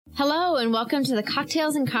Hello and welcome to the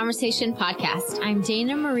Cocktails and Conversation podcast. I'm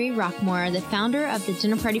Dana Marie Rockmore, the founder of the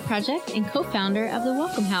Dinner Party Project and co-founder of the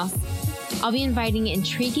Welcome House. I'll be inviting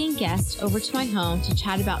intriguing guests over to my home to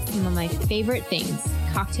chat about some of my favorite things: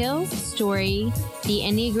 cocktails, story, the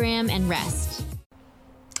Enneagram, and rest.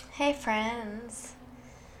 Hey friends,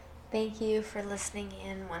 thank you for listening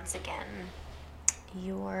in once again.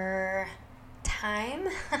 Your time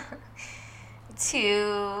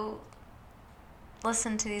to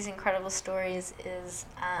listen to these incredible stories is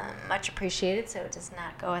much appreciated, so it does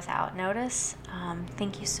not go without notice.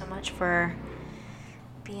 Thank you so much for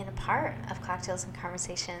being a part of Cocktails and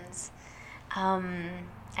Conversations. I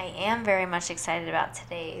am very much excited about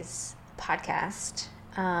today's podcast.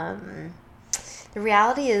 The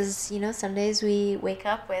reality is, some days we wake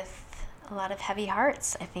up with a lot of heavy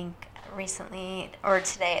hearts. I think recently, or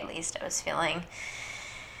today at least, I was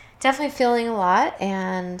definitely feeling a lot,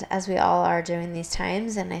 and as we all are during these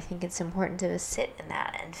times, and I think it's important to sit in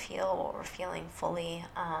that and feel what we're feeling fully.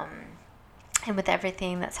 And with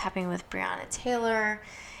everything that's happening with Breonna Taylor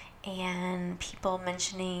and people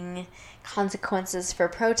mentioning consequences for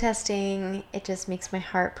protesting, it just makes my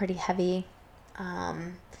heart pretty heavy.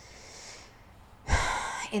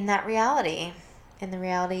 In the reality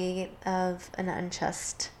of an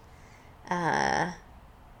unjust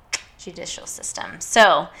judicial system.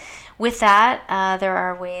 So with that, there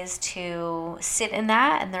are ways to sit in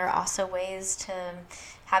that, and there are also ways to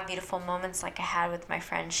have beautiful moments like I had with my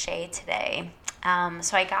friend Shay today.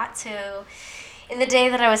 So I got to, in the day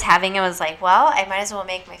that I was having, I was like, well, I might as well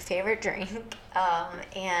make my favorite drink,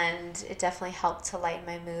 and it definitely helped to lighten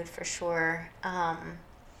my mood for sure.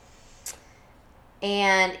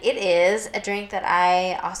 And it is a drink that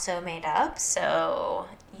I also made up, so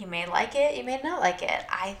you may like it, you may not like it.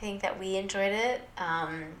 I think that we enjoyed it.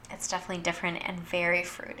 It's definitely different and very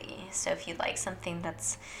fruity. So if you like something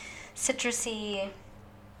that's citrusy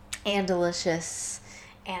and delicious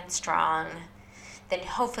and strong, then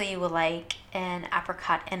hopefully you will like an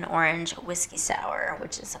apricot and orange whiskey sour,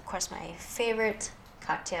 which is, of course, my favorite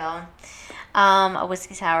cocktail. A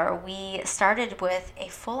whiskey sour. We started with a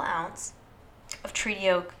full ounce of Treaty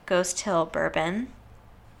Oak Ghost Hill bourbon,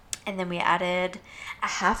 and then we added a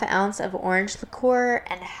half an ounce of orange liqueur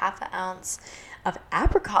and a half an ounce of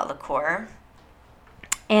apricot liqueur,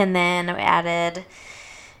 and then we added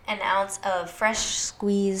an ounce of fresh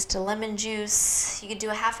squeezed lemon juice. You could do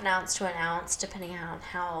a half an ounce to an ounce depending on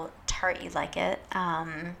how tart you like it.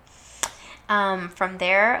 From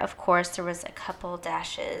there, of course, there was a couple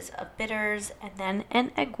dashes of bitters and then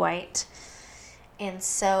an egg white. And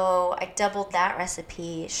so I doubled that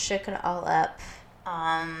recipe, shook it all up.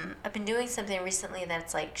 I've been doing something recently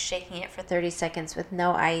that's like shaking it for 30 seconds with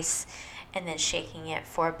no ice and then shaking it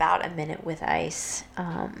for about a minute with ice.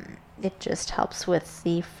 It just helps with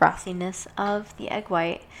the frothiness of the egg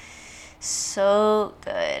white. So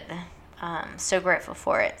good. So grateful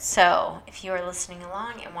for it. So if you are listening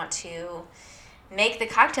along and want to make the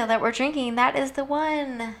cocktail that we're drinking, that is the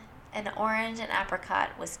one. An orange and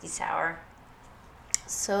apricot whiskey sour.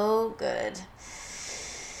 So good.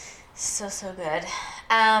 So good.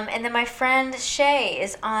 And then my friend Shay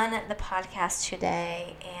is on the podcast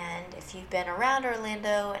today. And if you've been around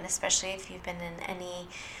Orlando, and especially if you've been in any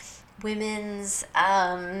women's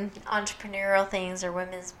entrepreneurial things or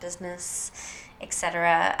women's business,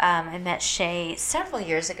 etc., I met Shay several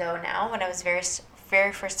years ago now when I was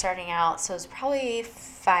very first starting out. So it was probably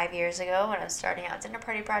 5 years ago when I was starting out Dinner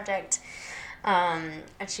Party Project. And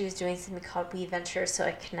she was doing something called We Venture, so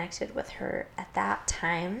I connected with her at that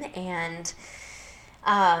time, and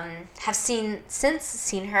have since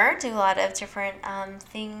seen her do a lot of different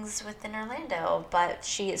things within Orlando. But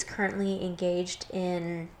she is currently engaged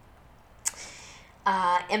in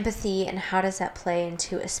empathy, and how does that play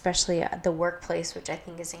into especially the workplace, which I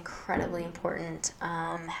think is incredibly important.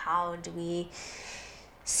 How do we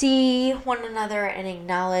see one another and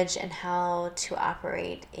acknowledge, and how to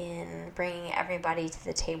operate in bringing everybody to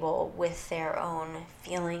the table with their own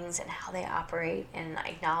feelings and how they operate, and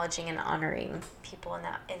acknowledging and honoring people in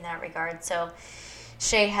that regard. So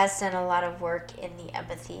Shay has done a lot of work in the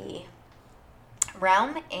empathy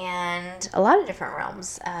realm and a lot of different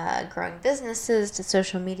realms, growing businesses to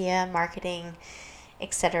social media, marketing,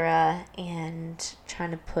 etc., and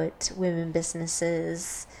trying to put women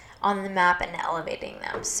businesses on the map and elevating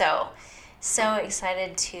them. So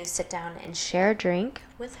excited to sit down and share a drink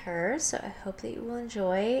with her. So I hope that you will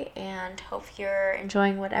enjoy, and hope you're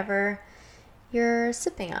enjoying whatever you're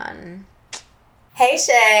sipping on. Hey,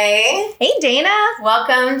 Shay. Hey, Dana.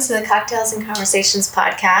 Welcome to the Cocktails and Conversations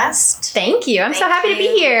podcast. Thank you. I'm so happy to be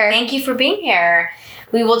here. Thank you for being here.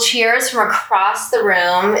 We will cheers from across the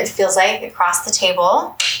room. It feels like across the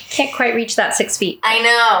table. Can't quite reach that 6 feet. I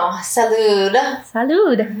know. Salud.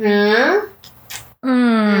 Salud.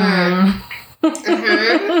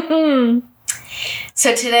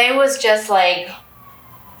 So today was just like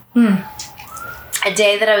a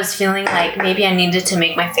day that I was feeling like maybe I needed to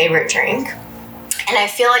make my favorite drink. And I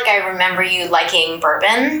feel like I remember you liking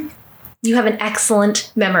bourbon. You have an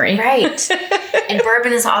excellent memory. Right. And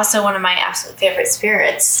bourbon is also one of my absolute favorite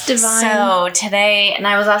spirits. Divine. So today, and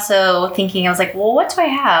I was also thinking, I was like, well, what do I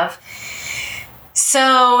have?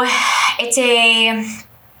 So it's a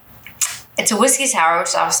whiskey sour, which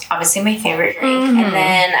is obviously my favorite drink. Mm-hmm. And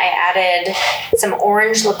then I added some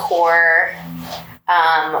orange liqueur.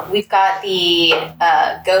 We've got the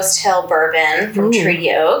Ghost Hill bourbon from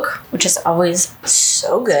Treaty Oak, which is always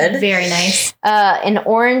so good. Very nice. An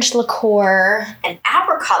orange liqueur, an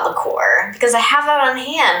apricot liqueur, because I have that on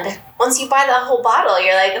hand. Once you buy the whole bottle,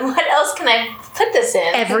 you're like, what else can I put this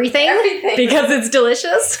in? Everything? Because it's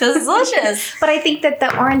delicious? Because it's delicious. But I think that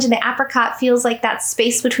the orange and the apricot feels like that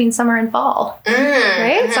space between summer and fall.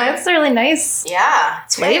 Right? So that's a really nice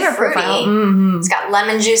it's flavor profile. It's got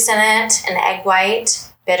lemon juice in it, an egg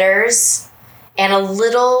white, bitters, and a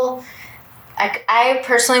little... I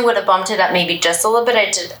personally would have bumped it up maybe just a little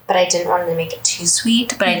bit. But I didn't want to make it too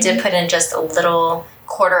sweet. But I did put in just a little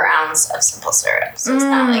 1/4 ounce of simple syrup, so it's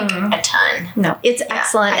not like a ton. No, it's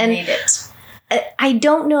excellent. I made it. I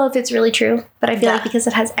don't know if it's really true, but I feel like because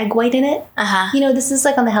it has egg white in it, this is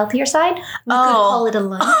like on the healthier side. We could call it a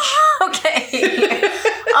lunch. Okay.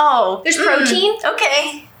 There's protein.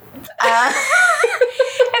 Okay.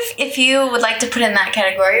 If you would like to put in that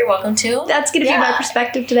category, you're welcome to. That's going to be my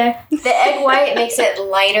perspective today. The egg white makes it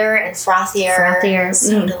lighter and frothier.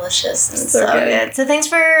 So delicious and so good. So thanks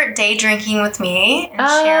for day drinking with me and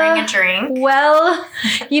sharing a drink. Well,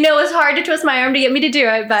 it was hard to twist my arm to get me to do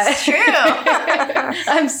it, but it's true.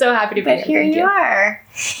 I'm so happy to be here. Here you are.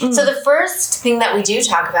 So the first thing that we do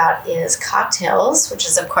talk about is cocktails, which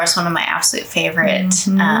is, of course, one of my absolute favorite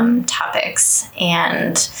topics.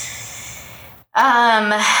 And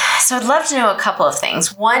so I'd love to know a couple of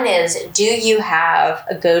things. One is, do you have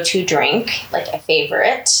a go-to drink, like a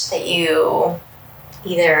favorite, that you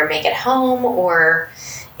either make at home or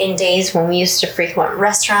in days when we used to frequent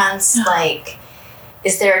restaurants? Like,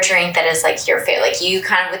 is there a drink that is like your favorite? Like, you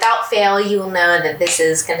kind of, without fail, you will know that this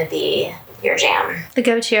is going to be your jam. The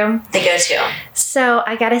go-to. So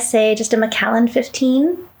I gotta say, just a Macallan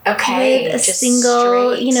 15. Okay. With a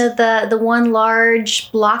single, straight. The one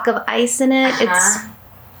large block of ice in it.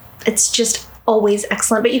 It's just always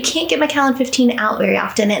excellent. But you can't get Macallan 15 out very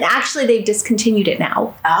often. And actually, they've discontinued it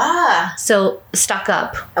now. So stock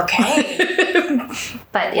up. Okay.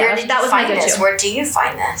 But yeah, that was my go-to. Where do you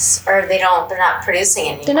find this? Or they're not producing it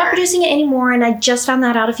anymore? They're not producing it anymore, and I just found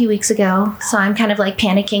that out a few weeks ago. So I'm kind of like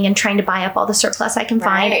panicking and trying to buy up all the surplus I can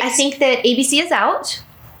find. I think that ABC is out,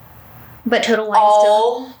 but Total Wine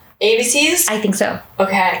all ABCs? I think so.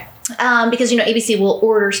 Okay. Because, ABC will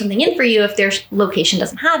order something in for you if their location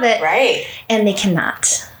doesn't have it. Right. And they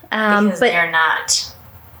cannot. Because they're not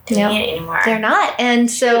doing it anymore. They're not.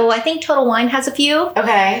 And so I think Total Wine has a few.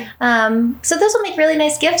 Okay. So those will make really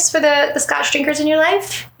nice gifts for the Scotch drinkers in your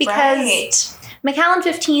life. Because Macallan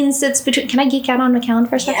 15 sits between... Can I geek out on Macallan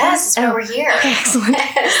for a second? Yes, it's over here. Okay, excellent.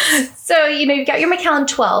 So, you've got your Macallan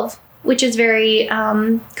 12, which is very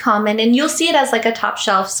common. And you'll see it as like a top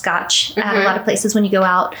shelf Scotch at a lot of places when you go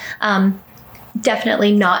out.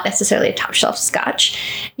 Definitely not necessarily a top shelf Scotch.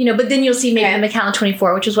 But then you'll see maybe the Macallan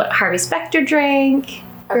 24, which is what Harvey Specter drank.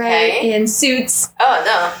 Right, in Suits. Oh,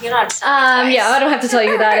 no, you're not. Yeah, I don't have to tell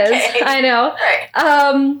you who that is. I know.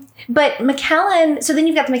 Right. But Macallan, so then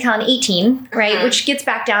you've got the Macallan 18, right, which gets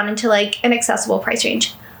back down into like an accessible price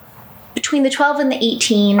range. Between the 12 and the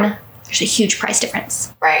 18, there's a huge price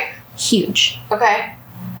difference. Right. Huge. Okay.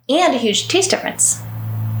 And a huge taste difference.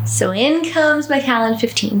 So in comes Macallan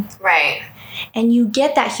 15. Right. And you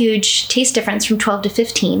get that huge taste difference from 12 to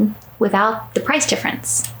 15 without the price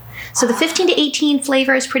difference. So the 15 to 18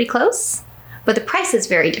 flavor is pretty close, but the price is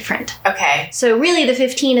very different. Okay. So really the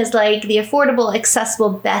 15 is like the affordable, accessible,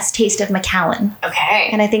 best taste of Macallan. Okay.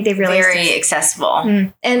 And I think they've realized very accessible.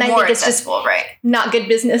 And I think it's just right. not good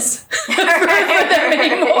business for them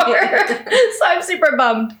anymore. So I'm super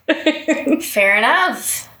bummed. Fair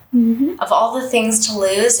enough. Of all the things to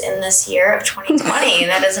lose in this year of 2020,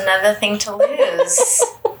 that is another thing to lose.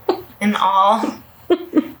 And all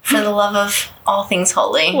for the love of all things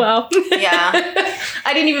holy. Wow. Yeah.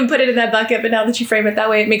 I didn't even put it in that bucket, but now that you frame it that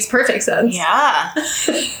way, it makes perfect sense. Yeah.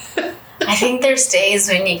 I think there's days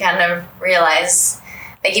when you kind of realize,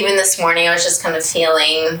 like even this morning, I was just kind of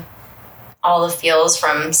feeling all the feels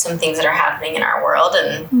from some things that are happening in our world.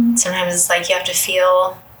 And sometimes it's like you have to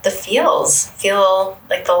feel the feels, feel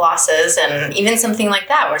like the losses, and even something like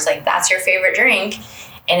that where it's like that's your favorite drink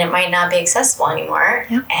and it might not be accessible anymore.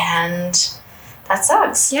 Yeah. And that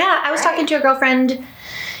sucks. Yeah, I was talking to a girlfriend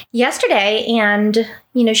yesterday, and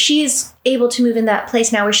she's able to move in that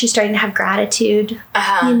place now where she's starting to have gratitude,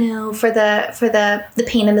 for the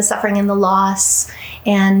pain and the suffering and the loss.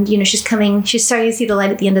 And she's starting to see the light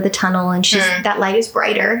at the end of the tunnel, and that light is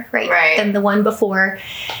brighter, right, than the one before.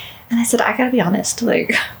 And I said, I gotta be honest,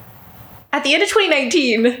 like, at the end of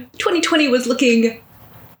 2020 was looking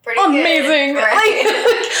pretty amazing. Right.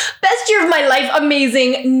 Like, best year of my life,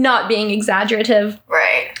 amazing, not being exaggerative.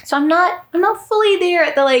 Right. So I'm not fully there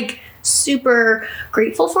at the, like, super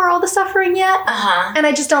grateful for all the suffering yet. And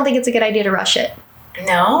I just don't think it's a good idea to rush it.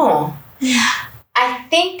 No. Yeah. I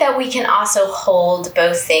think that we can also hold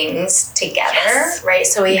both things together, right?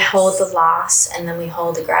 So we hold the loss and then we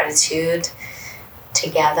hold the gratitude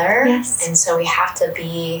together. Yes. And so we have to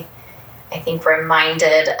be, I think,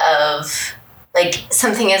 reminded of like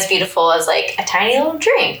something as beautiful as like a tiny little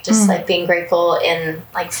drink, just like being grateful in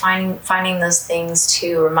like finding those things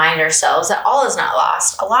to remind ourselves that all is not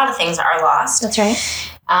lost. A lot of things are lost. That's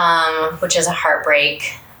right. Which is a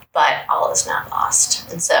heartbreak, but all is not lost.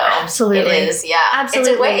 And so absolutely it is. Yeah.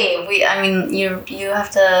 Absolutely. It's a way. You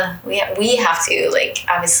have to, we have to, like,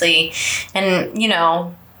 obviously, and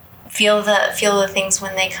feel the things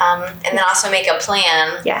when they come, and then also make a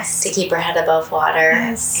plan to keep our head above water.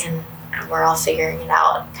 Yes. And we're all figuring it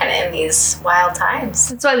out kind of in these wild times.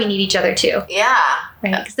 That's why we need each other too. Yeah.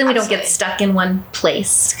 Right. Because then we don't get stuck in one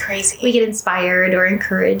place. It's crazy. We get inspired or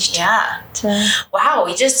encouraged. Yeah. Wow.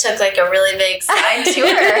 We just took like a really big side tour.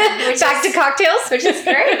 Back to cocktails. Which is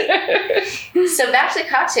great. So back to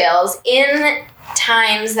cocktails. In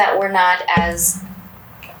times that were not as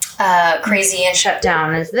crazy and shut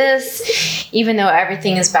down as this, even though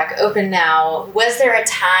everything is back open now, was there a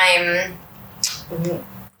time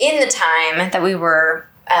in the time that we were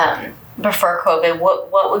before COVID,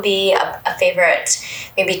 what would be a favorite,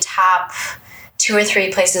 maybe top 2 or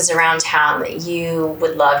 3 places around town that you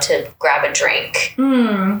would love to grab a drink?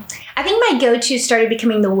 I think my go-to started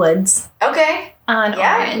becoming the Woods. Okay. On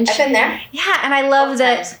Orange. I've been there. Yeah, and I love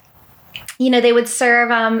that. They would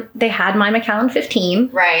serve, they had my Macallan 15.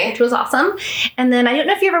 Right. Which was awesome. And then I don't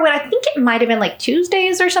know if you ever went, I think it might have been like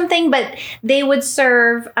Tuesdays or something, but they would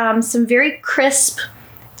serve some very crisp,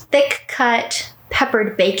 thick cut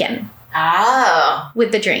peppered bacon. Oh.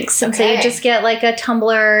 With the drinks. And so you just get like a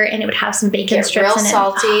tumbler and it would have some bacon strips in it. Real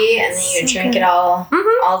salty, and then you drink it all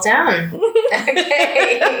down.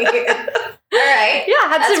 Okay. All right. Yeah,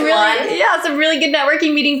 had some really good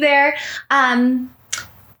networking meetings there.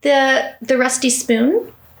 The Rusty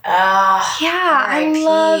Spoon. Oh, yeah,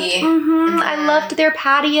 I loved their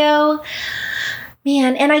patio.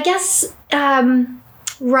 Man, and I guess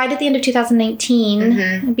right at the end of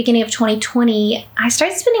 2019, beginning of 2020, I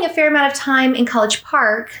started spending a fair amount of time in College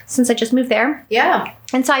Park since I just moved there. Yeah.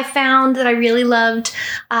 And so I found that I really loved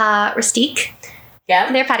Rustique.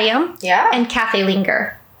 Yeah. Their patio. Yeah. And Cafe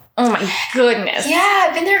Linger. Oh my goodness. Yeah,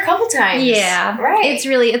 I've been there a couple times. Yeah. Right.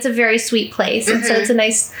 It's a very sweet place. And so it's a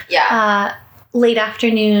nice late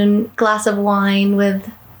afternoon glass of wine with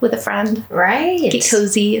a friend. Right. Get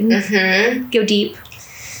cozy and go deep.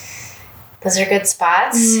 Those are good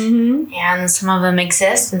spots. And some of them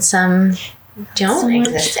exist and some don't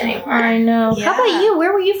exist anymore. I know. Yeah. How about you?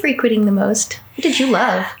 Where were you frequenting the most? What did you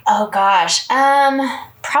love? Oh gosh.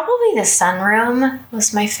 Probably the Sunroom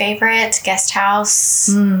was my favorite. Guest house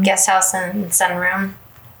and Sunroom.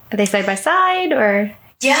 Are they side by side or?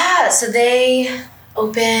 Yeah, so they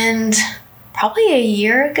opened probably a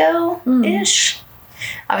year ago-ish.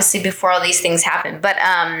 Obviously before all these things happened. But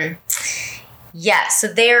yeah, so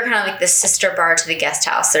they are kind of like the sister bar to the Guest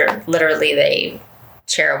House. They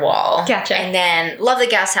share a wall. Gotcha. And then love the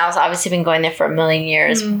Guest House. Obviously been going there for a million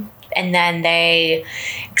years. And then they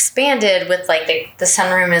expanded with like the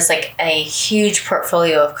Sunroom is like a huge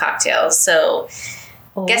portfolio of cocktails. So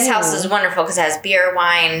Guest House is wonderful because it has beer,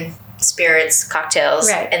 wine, spirits, cocktails.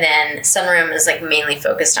 Right. And then Sunroom is like mainly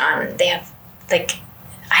focused on, they have like,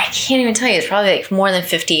 I can't even tell you, it's probably like more than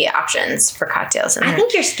 50 options for cocktails. I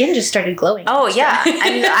think your skin just started glowing. Oh yeah.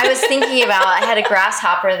 I was thinking about, I had a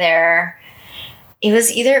grasshopper there. It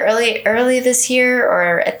was either early this year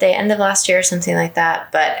or at the end of last year or something like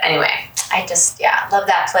that. But anyway, I just, love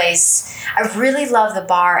that place. I really love the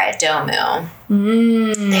bar at Domu.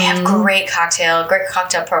 They have great cocktail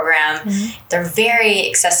program. They're very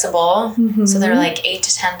accessible. So they're like $8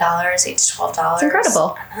 to $10, $8 to $12. It's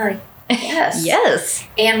incredible. Yes. Yes.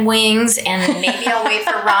 And wings, and maybe I'll wait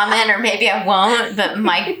for ramen, or maybe I won't, but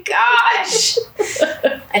my gosh.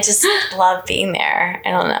 I just love being there.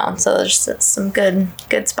 I don't know. So there's some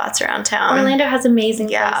good spots around town. Orlando has amazing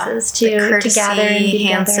places to gather and be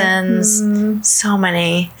Hanson's. Mm-hmm. So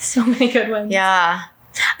many good ones. Yeah.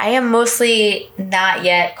 I am mostly not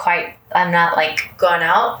yet quite, I'm not like going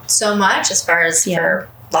out so much as far as for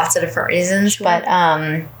lots of different reasons.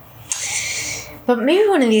 Sure. But maybe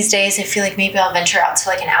one of these days I feel like maybe I'll venture out to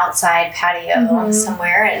like an outside patio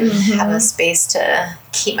somewhere and have a space to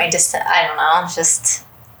keep my distance. I don't know.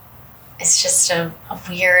 It's just a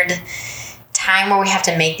weird time where we have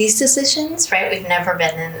to make these decisions, right? We've never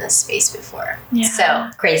been in this space before. Yeah. So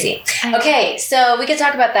crazy. Okay, so we could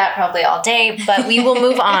talk about that probably all day, but we will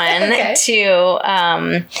move on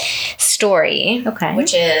to story,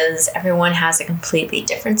 which is everyone has a completely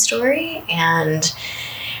different story, and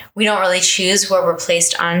we don't really choose where we're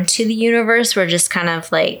placed onto the universe. We're just kind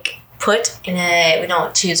of like put in we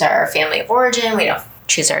don't choose our family of origin. We don't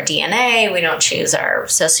choose our DNA. We don't choose our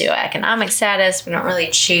socioeconomic status. We don't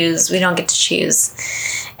get to choose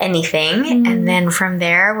anything. Mm-hmm. And then from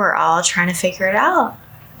there, we're all trying to figure it out.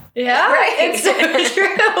 Yeah, right. It's so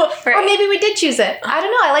true. Right. Or maybe we did choose it. I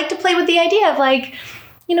don't know. I like to play with the idea of like,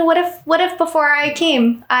 what if before I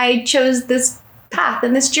came, I chose this path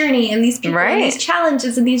and this journey and these people and these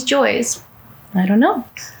challenges and these joys? I don't know.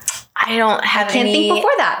 I can't think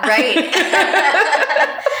before that. Right.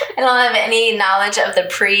 I don't have any knowledge of the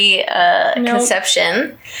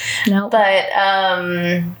conception. No. But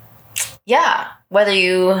whether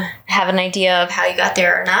you have an idea of how you got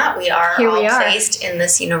there or not, we are placed in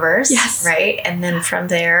this universe. Yes. Right. And then from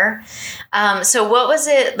there. So what was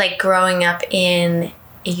it like growing up in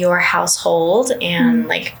your household and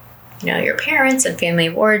like, your parents and family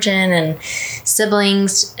of origin and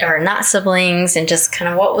siblings or not siblings, and just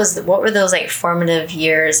kind of what were those like formative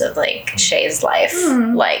years of like Shay's life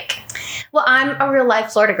like? Well, I'm a real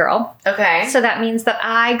life Florida girl. Okay. So that means that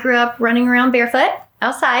I grew up running around barefoot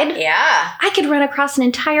outside. Yeah. I could run across an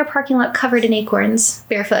entire parking lot covered in acorns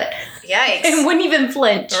barefoot. Yikes. And wouldn't even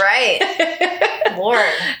flinch. Right. Lord.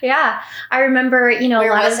 Yeah. I remember,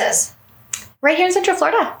 Where was this? Right here in Central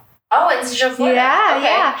Florida. Oh, in Central Florida.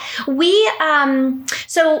 Yeah. We,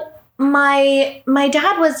 so my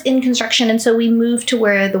dad was in construction, and so we moved to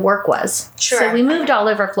where the work was. Sure. So we moved all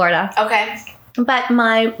over Florida. Okay. But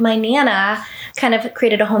my Nana kind of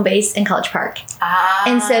created a home base in College Park.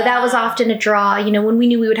 And so that was often a draw. When we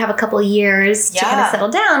knew we would have a couple of years to kind of settle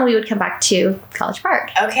down, we would come back to College Park.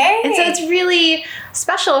 Okay. And so it's really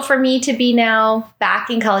special for me to be now back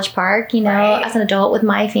in College Park, as an adult with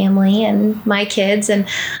my family and my kids. And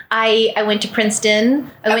I went to Princeton.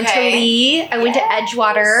 I went to Lee. I went to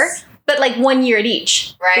Edgewater. But like 1 year at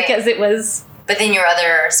each. Right. Because it was... But then your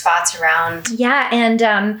other spots around. Yeah. And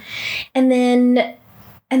then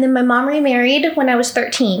my mom remarried when I was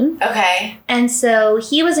 13. Okay. And so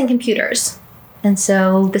he was in computers. And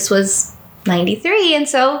so this was 93. And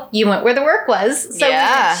so you went where the work was. So we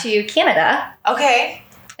went to Canada. Okay.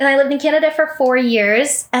 And I lived in Canada for 4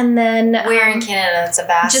 years. And then... Where in Canada? That's a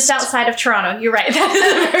vast... Just outside of Toronto. You're right. That is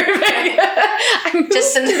very big. I moved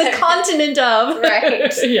just to the continent of... Right.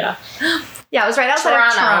 Yeah. Yeah, it was right outside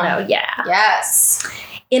of Toronto. Yeah. Yes.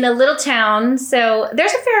 In a little town. So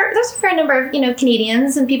there's a fair number of,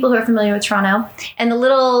 Canadians and people who are familiar with Toronto. And the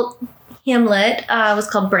little hamlet was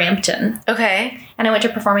called Brampton. Okay. And I went to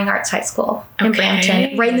Performing Arts High School in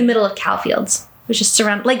Brampton, right in the middle of cow fields. Which is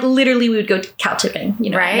surrounded, like literally we would go cow tipping, at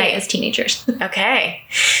night as teenagers. Okay.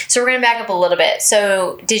 So we're going to back up a little bit.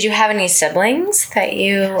 So did you have any siblings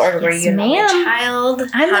or were you an only child?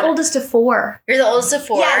 I'm the oldest of 4. You're the oldest of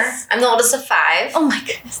 4? Yes. I'm the oldest of 5. Oh my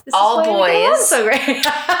goodness. All boys. So great.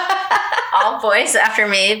 All boys after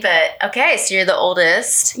me, but okay. So you're the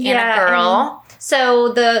oldest and a girl.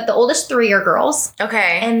 So the oldest 3 are girls.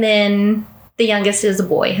 Okay. And then... the youngest is a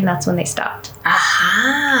boy, and that's when they stopped.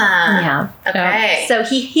 Aha. Yeah. Okay. So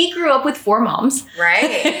he grew up with 4 moms.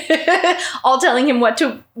 Right. All telling him what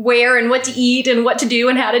to wear and what to eat and what to do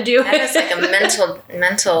and how to do it. That is like a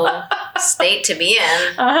mental state to be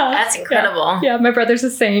in. That's incredible. Yeah, my brother's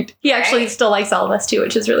a saint. He actually still likes all of us too,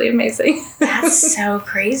 which is really amazing. That's so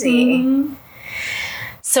crazy. Mm-hmm.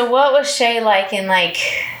 So what was Shay like in like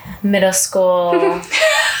middle school,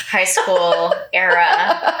 high school era?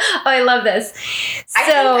 Oh, I love this.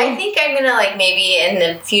 I think I'm going to like maybe in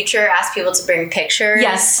the future ask people to bring pictures.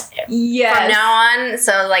 Yes. From now on.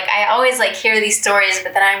 So like I always like hear these stories,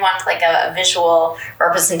 but then I want like a visual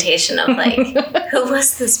representation of like, who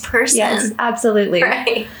was this person? Yes, absolutely.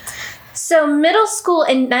 Right. So middle school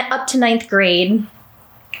and up to 9th grade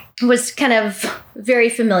was kind of very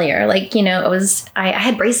familiar. Like, you know, I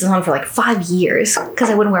had braces on for like 5 years because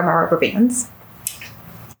I wouldn't wear my rubber bands.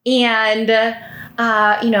 And,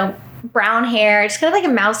 you know, brown hair, just kind of like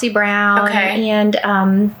a mousy brown. Okay. And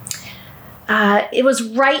it was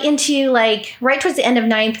right towards the end of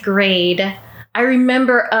 9th grade. I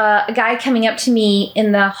remember a guy coming up to me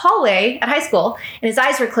in the hallway at high school, and his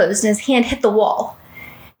eyes were closed and his hand hit the wall.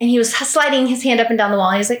 And he was sliding his hand up and down the wall.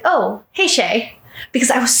 And he was like, "Oh, hey, Shay." Because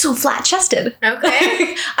I was so flat-chested.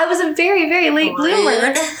 Okay. I was a very, very late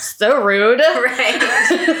bloomer. So rude. Right.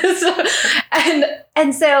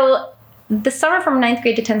 And so the summer from 9th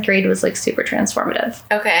grade to 10th grade was like super transformative.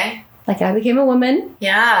 Okay. Like I became a woman.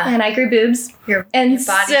 Yeah. And I grew boobs. Your body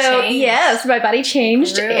changed. Yes, my body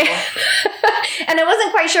changed. Grew. And I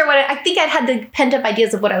wasn't quite sure I think I'd had the pent up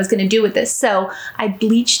ideas of what I was going to do with this. So I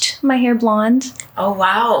bleached my hair blonde. Oh,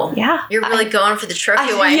 wow. Yeah. You're really going for the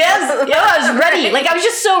trophy wife. Yes. Yeah, I was ready. Like I was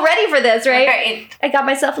just so ready for this, right? I got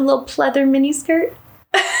myself a little pleather mini skirt.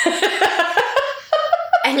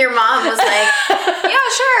 And your mom was like, yeah,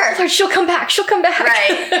 sure. Like, she'll come back.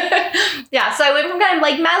 Right. Yeah, so I went from kind of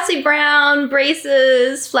like mousy brown,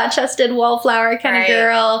 braces, flat-chested, wallflower kind of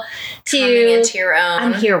girl to... Coming into your own.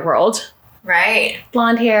 I'm here world. Right.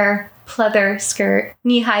 Blonde hair, pleather skirt,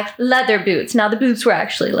 knee-high leather boots. Now the boots were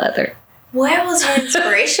actually leather. What was your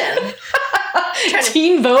inspiration?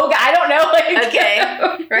 Teen Vogue? I don't know. Okay.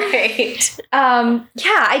 Right.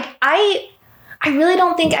 Yeah, I really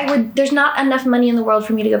don't think I would... There's not enough money in the world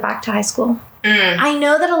for me to go back to high school. I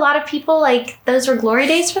know that a lot of people, like, those were glory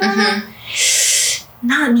days for them. Mm-hmm.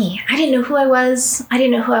 Not me. I didn't know who I was. I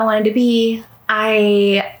didn't know who I wanted to be.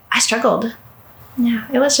 I struggled. Yeah,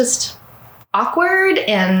 it was just awkward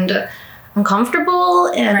and uncomfortable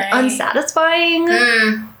and unsatisfying.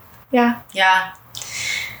 Yeah. Yeah.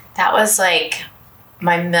 That was, like,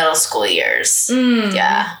 my middle school years.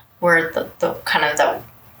 Yeah. Were the kind of the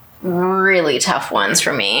really tough ones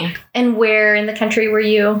for me. And where in the country were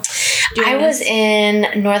you? I was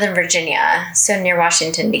in Northern Virginia, so near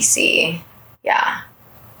Washington, D.C. Yeah.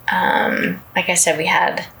 Like I said, we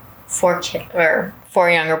had 4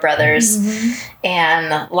 younger brothers,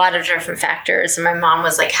 and a lot of different factors. And my mom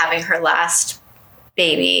was like having her last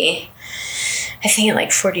baby, I think at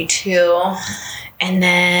like 42, and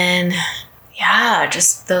then. Yeah,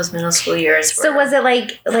 just those middle school years. So was it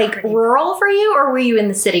like rural for you, or were you in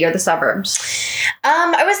the city or the suburbs?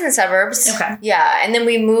 I was in the suburbs. Okay. Yeah, and then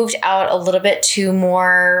we moved out a little bit to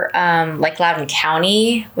more like Loudoun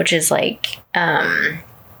County, which is like a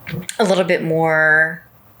little bit more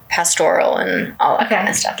pastoral and all that kind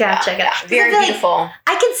of stuff. Gotcha. Yeah, very beautiful.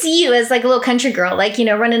 I could see you as like a little country girl, like, you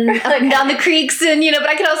know, running up and down the creeks and, you know, but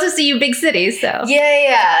I could also see you big cities, so.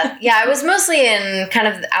 Yeah. I was mostly in kind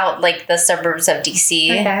of out like the suburbs of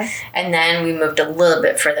DC. Okay. And then we moved a little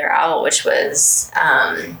bit further out, which was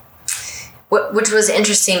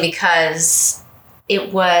interesting because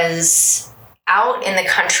it was out in the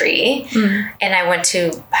country, and I went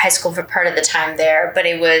to high school for part of the time there, but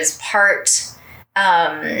it was part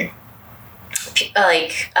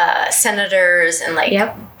senators and like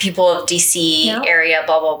people of DC area,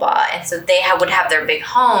 blah blah blah, and so they would have their big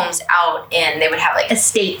homes out, and they would have like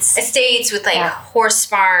estates with like horse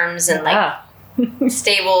farms and like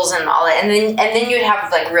stables and all that, and then you'd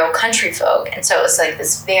have like real country folk, and so it was like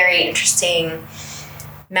this very interesting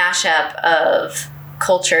mashup of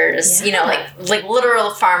cultures, you know, like literal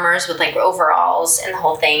farmers with like overalls and the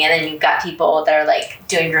whole thing, and then you've got people that are like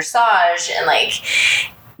doing dressage and like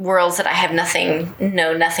worlds that I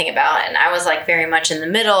know nothing about, and I was like very much in the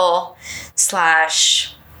middle /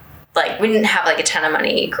 like we didn't have like a ton of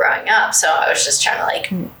money growing up, so I was just trying to like,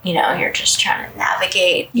 you know, you're just trying to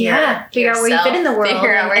navigate figure out where you fit in the world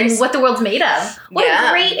and what the world's made of. What a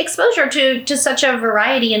great exposure to such a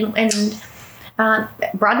variety and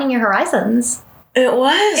broadening your horizons. It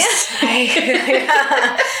was.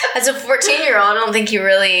 As a 14-year-old, I don't think you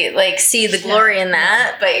really like see the glory in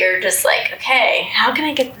that, but you're just like, okay, how can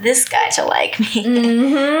I get this guy to like me?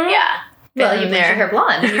 Mm-hmm. Yeah. Well, you bleached your hair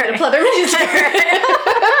blonde. You did a pleather mini skirt.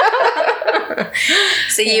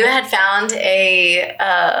 So you had found a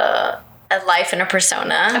life and a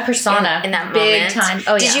persona. A persona in that big moment. Time.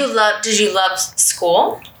 Oh yeah. Did you love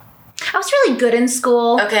school? I was really good in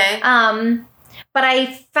school. Okay. But I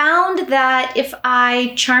found that if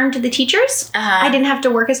I charmed the teachers, I didn't have to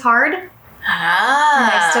work as hard. And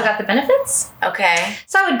I still got the benefits. Okay.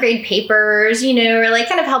 So I would grade papers, you know, or like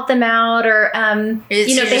kind of help them out, or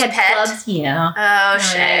you know, if they had clubs. Yeah. Oh,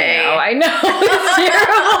 Shay. I know. It's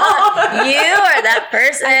terrible. You are that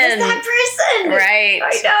person. I was that person. Right.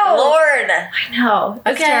 I know. Lord. I know.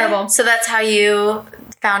 It's terrible. So that's how you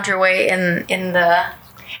found your way in the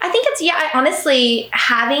I think it's, honestly,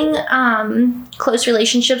 having close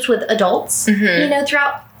relationships with adults,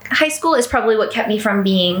 throughout high school is probably what kept me from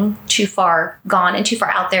being too far gone and too far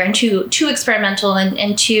out there and too experimental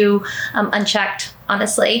and too unchecked,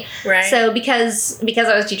 honestly. Right. So because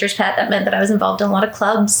I was teacher's pet, that meant that I was involved in a lot of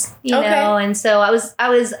clubs, you know, and so I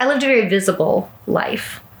lived a very visible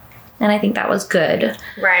life. And I think that was good.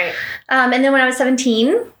 Right. And then when I was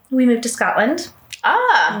 17, we moved to Scotland.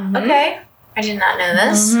 Okay. I did not know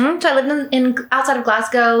this. So I lived in outside of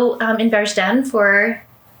Glasgow, in Bearsden for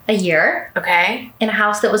a year. Okay. In a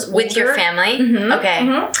house that was older. With your family? Okay.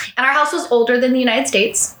 And our house was older than the United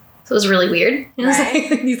States. So it was really weird. It was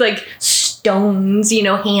like these like stones,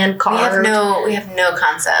 hand carved. We have no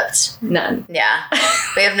concept. None. Yeah.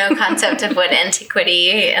 We have no concept of what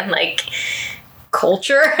antiquity and like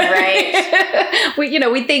culture. Right.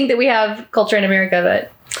 we think that we have culture in America,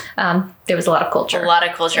 but there was a lot of culture. A lot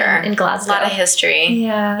of culture. In Glasgow. A lot of history.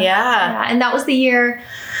 Yeah. And that was the year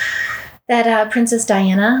that Princess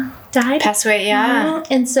Diana died. Passed away, yeah.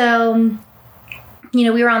 And so, we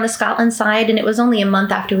were on the Scotland side, and it was only a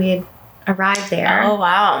month after we had arrived there. Oh,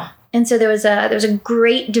 wow. And so there was a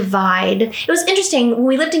great divide. It was interesting. When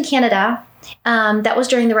we lived in Canada, that was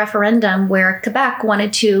during the referendum where Quebec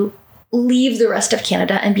wanted to leave the rest of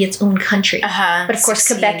Canada and be its own country. But of course,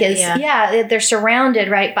 Quebec is, they're surrounded,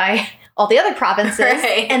 right, by all the other provinces.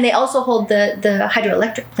 Right. And they also hold the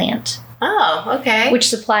hydroelectric plant. Oh, okay. Which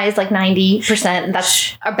supplies like 90%, and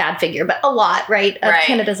that's a bad figure, but a lot, right, of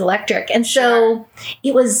Canada's electric. And so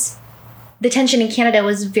it was, the tension in Canada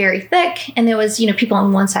was very thick, and there was, people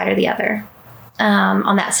on one side or the other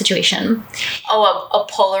on that situation. Oh, a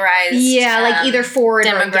polarized like either for or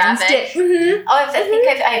against it. Mm-hmm. Oh, I think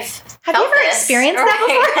I've Have you ever experienced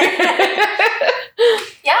that before?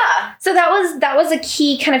 Yeah. So that was a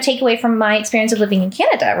key kind of takeaway from my experience of living in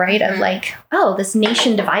Canada, right? Of like, this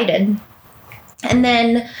nation divided. And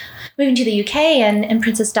then moving to the UK and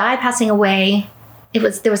Princess Di passing away, there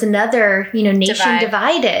was another, nation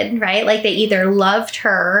divided, right? Like they either loved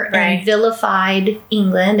her and vilified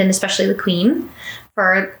England and especially the Queen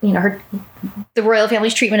for, the royal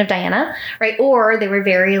family's treatment of Diana, right? Or they were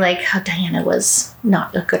very like, Diana was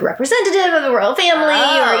not a good representative of the royal family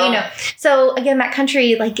or, So again, that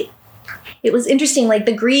country, like, it was interesting. Like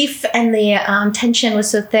the grief and the tension was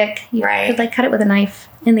so thick. You could like cut it with a knife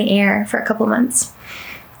in the air for a couple months.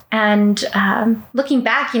 And looking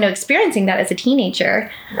back, experiencing that as a teenager,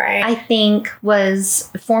 I think was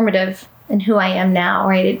formative in who I am now,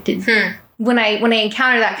 right? When I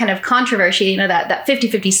encounter that kind of controversy, that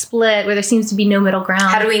 50-50 split where there seems to be no middle ground.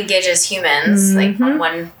 How do we engage as humans, like on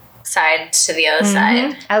one side to the other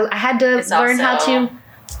side? I had to learn how to...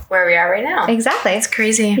 Where we are right now. Exactly. It's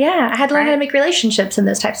crazy. Yeah, I had to learn how to make relationships in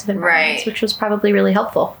those types of environments, which was probably really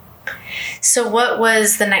helpful. So what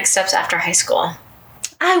was the next steps after high school?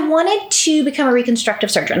 I wanted to become a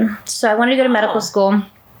reconstructive surgeon. So I wanted to go to medical school.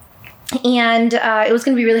 And it was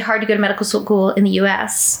going to be really hard to go to medical school in the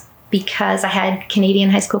U.S. because I had Canadian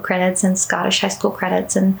high school credits and Scottish high school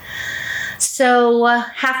credits. And so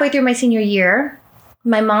halfway through my senior year,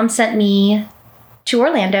 my mom sent me to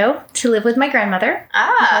Orlando to live with my grandmother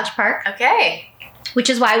in College Park. Okay.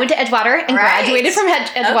 Which is why I went to Edgewater and graduated from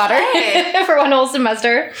Edgewater for one whole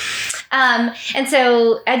semester. And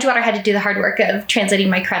so Edgewater had to do the hard work of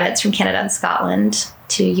translating my credits from Canada and Scotland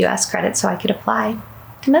to U.S. credits so I could apply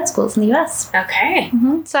to med schools in the U.S. Okay.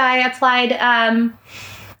 So I applied. I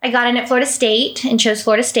got in at Florida State and chose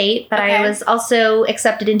Florida State, but I was also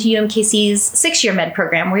accepted into UMKC's 6-year med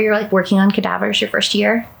program where you're like working on cadavers your first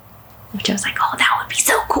year. Which I was like, that would be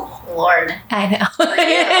so cool. Lord. I know.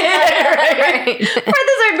 Right. For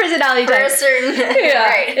the certain personality type. For a certain...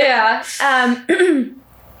 Yeah.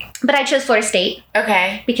 But I chose Florida State.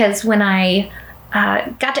 Okay. Because when I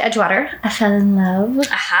got to Edgewater, I fell in love. Like...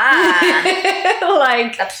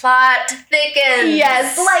 The plot thickens.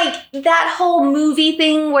 Yes. Like, that whole movie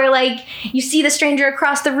thing where, like, you see the stranger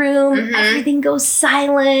across the room, everything goes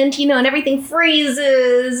silent, and everything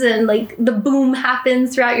freezes, and, like, the boom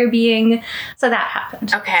happens throughout your being. So that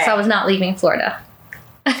happened. Okay. So I was not leaving Florida.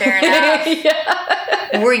 Fair enough.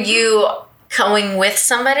 Were you going with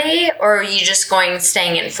somebody, or were you just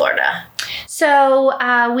staying in Florida? So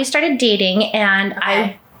we started dating, and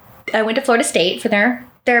I went to Florida State for their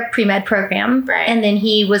pre-med program. Right. And then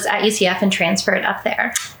he was at UCF and transferred up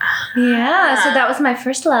there. Yeah, so that was my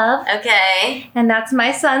first love. Okay. And that's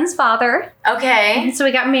my son's father. Okay. And so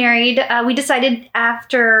we got married. We decided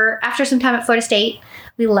after some time at Florida State,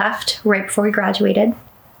 we left right before we graduated.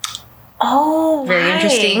 Oh, very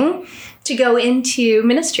interesting. To go into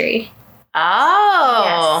ministry. Oh.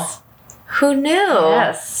 Yes. Who knew?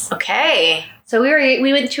 Yes. Okay. So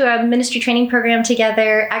we went to a ministry training program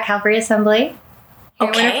together at Calvary Assembly in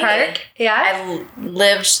Winter Park. Yeah. I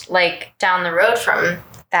lived like down the road from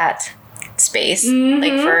that space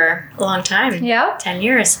like for a long time. Yeah. 10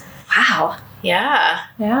 years. Wow. Yeah.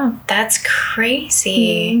 Yeah. That's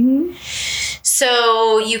crazy.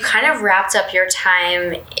 So you kind of wrapped up your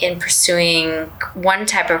time in pursuing one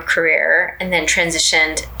type of career and then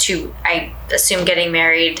transitioned to, I assume, getting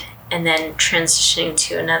married and then transitioning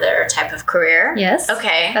to another type of career. Yes.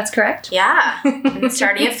 Okay. That's correct. Yeah. And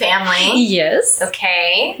starting a family. Yes.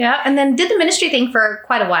 Okay. Yeah. And then did the ministry thing for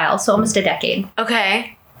quite a while, so almost a decade.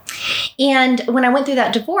 Okay. And when I went through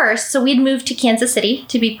that divorce, so we'd moved to Kansas City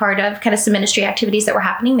to be part of kind of some ministry activities that were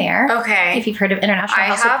happening there. Okay. If you've heard of International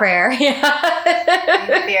House of Prayer. Yeah.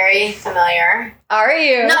 I'm very familiar. Are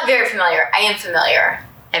you? Not very familiar. I am familiar.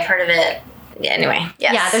 I've heard of it. Yeah, anyway,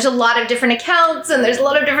 yes. Yeah, there's a lot of different accounts and there's a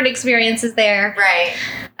lot of different experiences there. Right.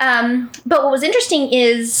 But what was interesting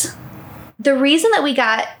is the reason that we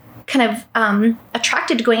got kind of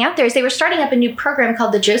attracted to going out there is they were starting up a new program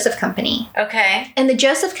called the Joseph Company. Okay. And the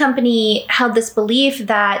Joseph Company held this belief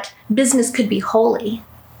that business could be holy.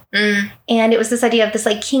 And it was this idea of this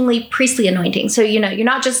like kingly priestly anointing. So, you know, you're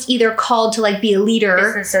not just either called to like be a leader.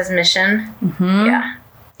 Business as mission. Yeah.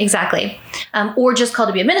 Exactly. Or just called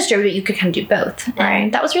to be a minister, but you could kind of do both. Right.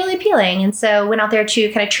 And that was really appealing. And so went out there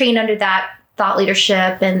to kind of train under that thought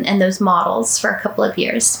leadership and those models for a couple of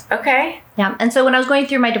years. Okay. Yeah. And so when I was going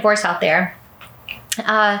through my divorce out there,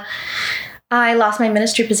 I lost my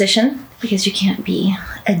ministry position because you can't be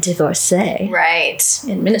a divorcee. Right.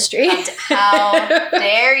 In ministry. How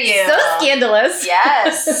dare you? So scandalous.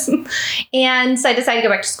 Yes. And so I decided to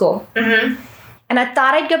go back to school. Mm-hmm. And I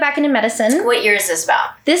thought I'd go back into medicine. What year is this about?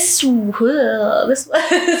 This was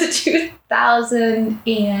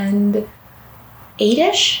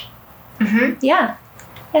 2008-ish. Mm-hmm. Yeah.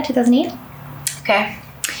 Yeah, 2008. Okay.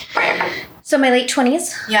 So my late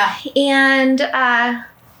 20s. Yeah. And I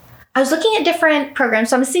was looking at different programs.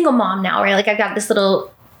 So I'm a single mom now, right? Like I've got this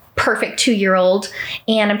little perfect 2-year-old.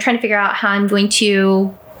 And I'm trying to figure out how I'm going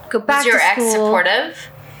to go back to school. Was your ex supportive?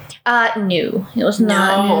 No, it was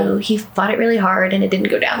not new. He fought it really hard and it didn't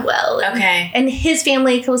go down well. Okay. And his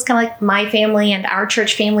family was kind of like my family and our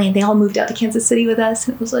church family, and they all moved out to Kansas City with us.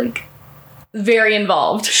 And it was like very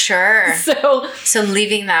involved. Sure. So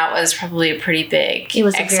leaving that was probably a pretty big It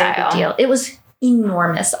was exile. a very big deal. It was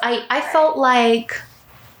enormous. I felt like,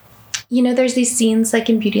 you know, there's these scenes like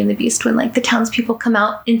in Beauty and the Beast when like the townspeople come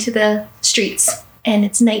out into the streets. And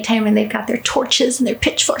it's nighttime and they've got their torches and their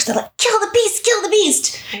pitchforks. They're like, kill the beast,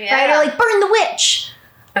 yeah. Right? Or like, burn the witch.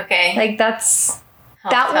 Okay. Like that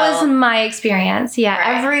was my experience. Yeah.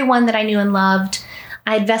 Right. Everyone that I knew and loved,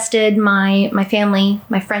 I invested my family,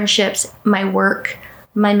 my friendships, my work,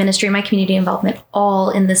 my ministry, my community involvement,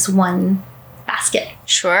 all in this one basket.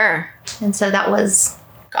 Sure. And so that was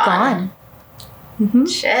gone. Mm-hmm.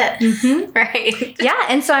 Shit. Mm-hmm. Right. Yeah.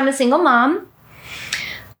 And so I'm a single mom.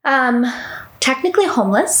 Technically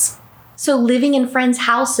homeless, so living in friends'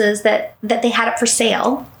 houses that they had up for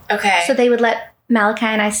sale. Okay. So they would let Malachi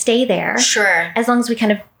and I stay there. Sure. As long as we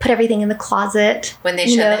kind of put everything in the closet. When they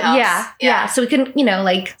showed the house. Yeah. So we couldn't,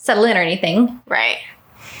 like settle in or anything. Right.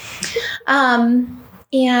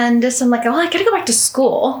 And so I'm like, I gotta go back to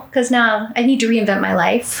school because now I need to reinvent my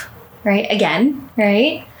life, right? Again,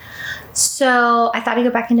 right? So I thought I'd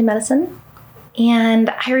go back into medicine. And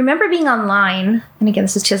I remember being online, and again,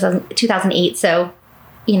 this is 2008, so,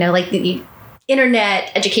 like the internet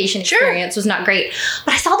education experience was not great.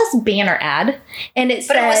 But I saw this banner ad, and it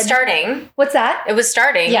said... But it was starting. What's that? It was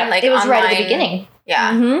starting. Yeah, like it was online. right at the beginning.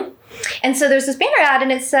 Yeah. Mm-hmm. And so there's this banner ad,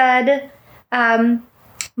 and it said,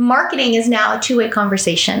 marketing is now a two-way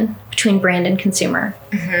conversation between brand and consumer.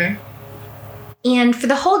 Mm-hmm. And for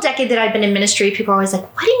the whole decade that I'd been in ministry, people were always like,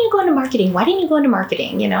 why didn't you go into marketing? Why didn't you go into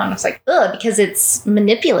marketing? And I was like, because it's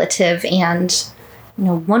manipulative and,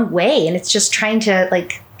 one way. And it's just trying to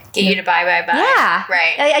get you to buy. Yeah.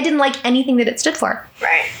 Right. I didn't like anything that it stood for.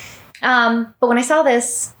 Right. But when I saw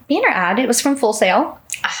this banner ad, it was from Full Sail.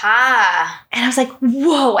 Aha. And I was like,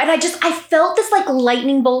 whoa. And I felt this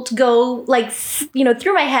lightning bolt go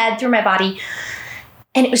through my head, through my body.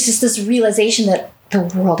 And it was just this realization that the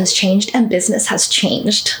world has changed and business has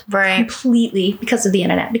changed completely because of the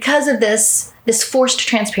internet, because of this forced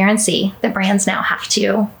transparency that brands now have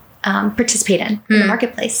to participate in the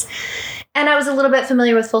marketplace. And I was a little bit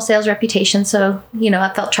familiar with Full Sail's reputation, so,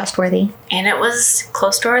 I felt trustworthy. And it was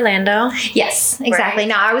close to Orlando. Yes, exactly.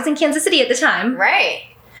 Now, I was in Kansas City at the time. Right.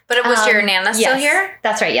 But it was your Nana still here?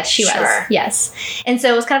 That's right. Yes, she was. Yes. And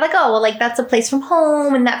so it was kind of like, that's a place from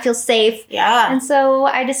home and that feels safe. Yeah. And so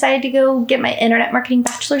I decided to go get my internet marketing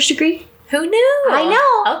bachelor's degree. Who knew? I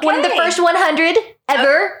know. Okay. One of the first 100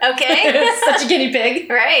 ever. Okay. Such a guinea pig.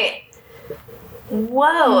 Right.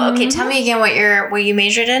 Whoa. Okay, tell me again what you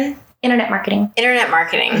majored in? Internet marketing. Internet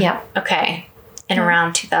marketing. Yeah. Okay. In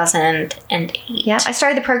around 2008. Yeah, I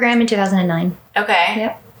started the program in 2009. Okay.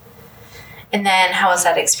 Yep. And then how was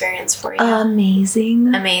that experience for you?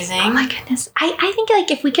 Amazing. Amazing. Oh my goodness. I think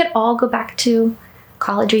like if we could all go back to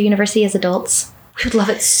college or university as adults, we would love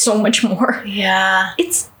it so much more. Yeah.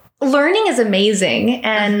 Learning is amazing,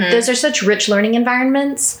 and those are such rich learning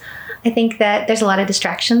environments. I think that there's a lot of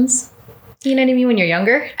distractions. You know what I mean? When you're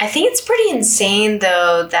younger. I think it's pretty insane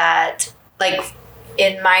though that like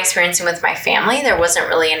in my experiencing with my family, there wasn't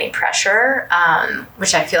really any pressure,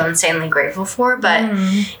 which I feel insanely grateful for. But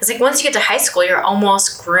it's like once you get to high school, you're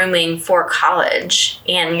almost grooming for college,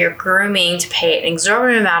 and you're grooming to pay an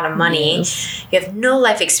exorbitant amount of money. Yes. You have no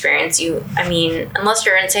life experience. Unless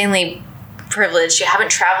you're insanely privileged, you haven't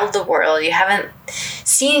traveled the world, you haven't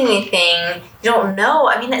seen anything, you don't know.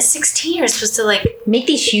 I mean, at 16, you're supposed to like make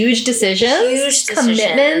these huge decisions,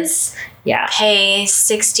 commitments. Yeah. Pay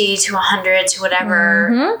 60 to 100 to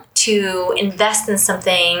whatever to invest in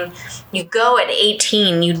something. You go at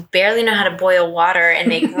 18, you barely know how to boil water and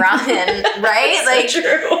make ramen, right? Like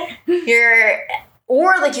true.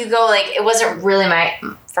 You go like it wasn't really my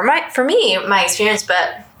experience,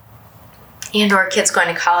 but and/or kids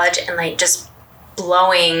going to college and like just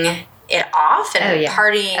blowing it off and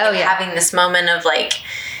partying and having this moment of like,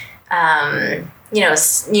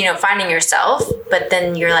 finding yourself, but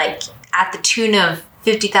then you're like at the tune of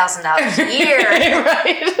 $50,000 a year.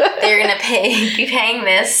 Right. They're gonna be paying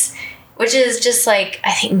this, which is just like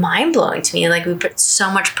I think mind blowing to me. Like we put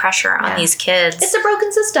so much pressure on these kids. It's a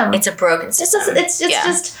broken system. It's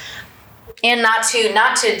just and not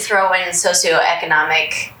to throw in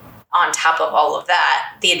socioeconomic on top of all of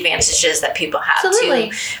that, the advantages that people have to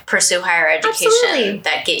pursue higher education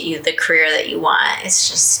that get you the career that you want. It's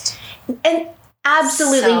just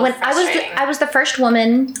absolutely. So when I was the first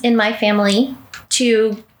woman in my family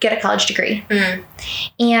to get a college degree,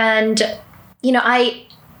 and I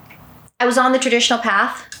was on the traditional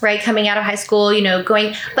path, right, coming out of high school,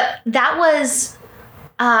 but that was.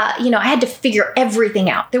 I had to figure everything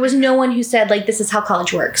out. There was no one who said, like, this is how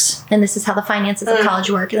college works, and this is how the finances of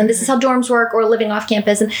college work, and this is how dorms work, or living off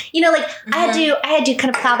campus. And, I had to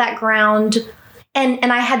kind of plow that ground.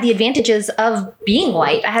 And I had the advantages of being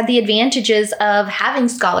white. I had the advantages of having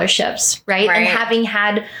scholarships, right? And having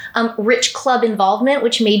had rich club involvement,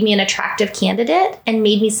 which made me an attractive candidate and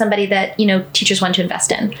made me somebody that, teachers want to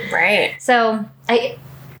invest in. Right. So I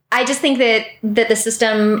just think that the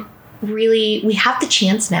system... really, we have the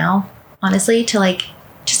chance now, honestly, to like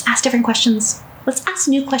just ask different questions. Let's ask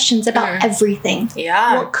new questions about everything.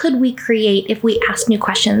 Yeah. What could we create if we ask new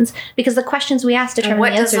questions? Because the questions we ask determine the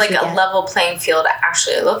answers we get. What does a level playing field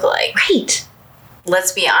actually look like? Right.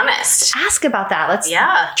 Let's be honest. Ask about that. Let's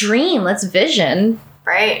dream. Let's vision.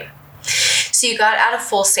 Right. So you got out of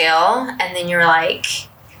Full Sail, and then you're like,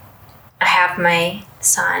 I have my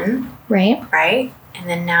son. Right. Right. And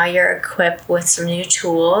then now you're equipped with some new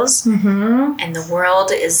tools, and the world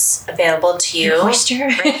is available to you right here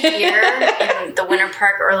in the Winter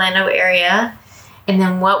Park, Orlando area. And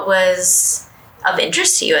then what was of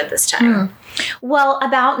interest to you at this time? Well,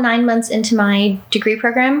 about 9 months into my degree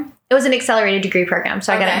program, it was an accelerated degree program,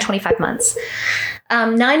 so I got it in 25 months.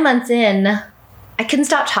 9 months in, I couldn't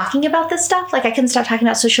stop talking about this stuff. Like I couldn't stop talking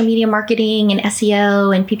about social media marketing and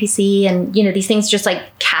SEO and PPC and, these things just like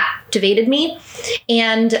captivated me.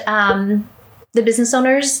 And the business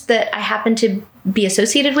owners that I happened to be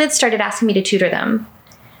associated with started asking me to tutor them.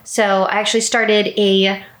 So I actually started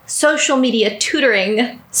a social media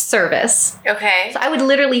tutoring service. Okay. So I would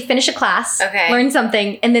literally finish a class, learn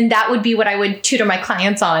something, and then that would be what I would tutor my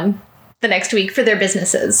clients on the next week for their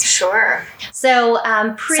businesses. Sure. So,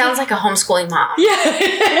 sounds like a homeschooling mom. Yeah.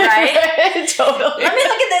 Right? Totally. Let me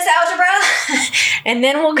look at this algebra and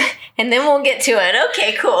then we'll get to it.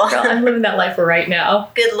 Okay, cool. Girl, I'm living that life right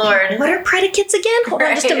now. Good Lord. What are predicates again? Hold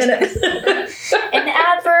on just a minute. An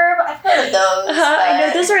adverb. I've heard of those. I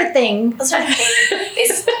know those are a thing. Those are things. They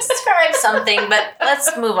describe something, but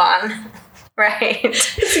let's move on. Right.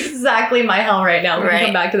 It's exactly my hell right now. We're going to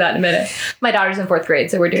come back to that in a minute. My daughter's in 4th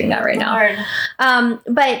grade, so we're doing that right now.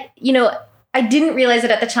 But, I didn't realize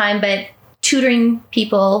it at the time, but tutoring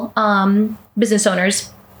people, business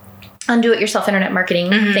owners, on do-it-yourself internet marketing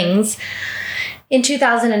things in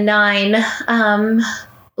 2009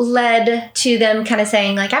 led to them kind of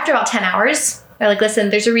saying, like, after about 10 hours, they're like, listen,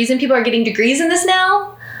 there's a reason people are getting degrees in this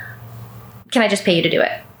now. Can I just pay you to do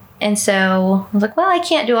it? And so I was like, well, I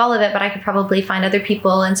can't do all of it, but I could probably find other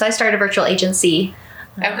people. And so I started a virtual agency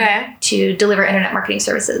to deliver internet marketing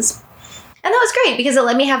services. And that was great because it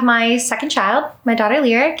let me have my second child, my daughter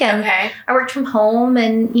Lyric, and I worked from home,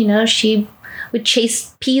 and she would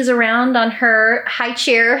chase peas around on her high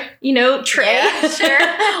chair, tray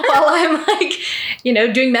while I'm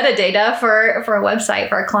doing metadata for a website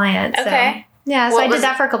for a client. Okay. So, I did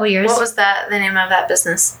that for a couple of years. What was the name of that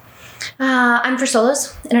business? I'm for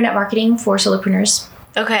Solos, internet marketing for solopreneurs.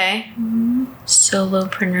 Okay.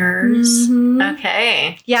 Solopreneurs. Mm-hmm.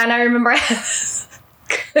 Okay. Yeah, and I remember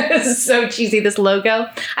this is so cheesy, this logo.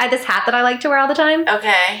 I had this hat that I like to wear all the time.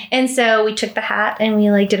 Okay. And so we took the hat and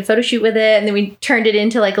we did a photo shoot with it, and then we turned it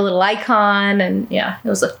into a little icon, and it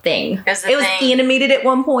was a thing. It was animated at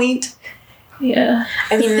one point. Yeah.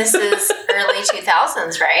 I mean, this is early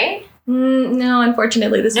 2000s, right? No,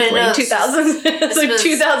 unfortunately, this was late 2000s. It's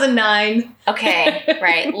 2009. Okay,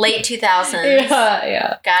 right. Late 2000s.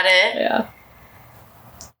 Yeah. Got it. Yeah.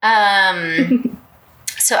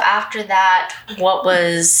 So after that, what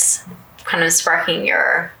was kind of sparking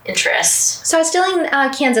your interest? So I was still in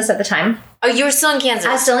Kansas at the time. Oh, you were still in Kansas?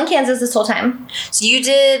 I was still in Kansas this whole time. So you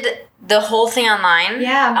did the whole thing online?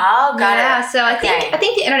 Yeah. Oh, got it. Yeah, so I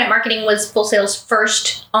think the internet marketing was Full Sail's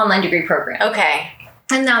first online degree program. Okay.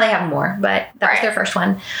 And now they have more, but that was their first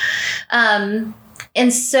one. And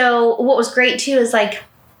so what was great too is how'd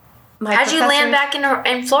you land back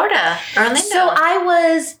in Florida, Orlando? So I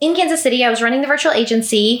was in Kansas City. I was running the virtual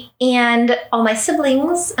agency, and all my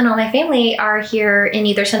siblings and all my family are here in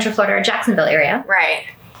either Central Florida or Jacksonville area. Right.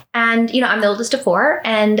 And, I'm the oldest of 4.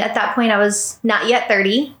 And at that point I was not yet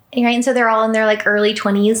 30. Right. And so they're all in their early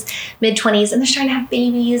 20s, mid 20s, and they're starting to have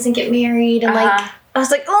babies and get married. And I was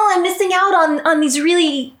like, oh, I'm missing out on these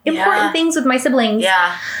really important things with my siblings.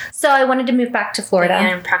 Yeah. So I wanted to move back to Florida.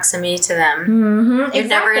 And in proximity to them. Mm-hmm. You're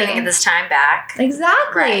never going to get this time back.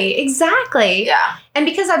 Exactly. Right. Exactly. Yeah. And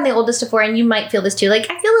because I'm the oldest of 4, and you might feel this too, I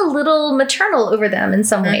feel a little maternal over them in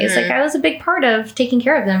some ways. Mm-hmm. I was a big part of taking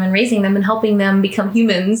care of them and raising them and helping them become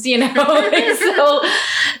humans, so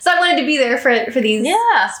I wanted to be there for these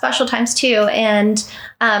special times too. And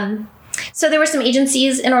so there were some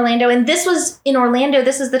agencies in Orlando, and this was in Orlando.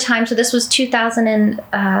 This is the time. So this was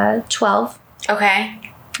 2012. Okay.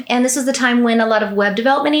 And this was the time when a lot of web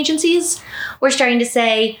development agencies were starting to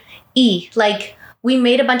say, we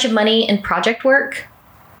made a bunch of money in project work,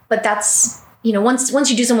 but that's, once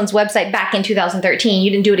you do someone's website back in 2013, you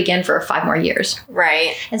didn't do it again for 5 more years.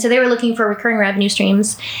 Right. And so they were looking for recurring revenue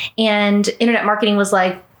streams, and internet marketing was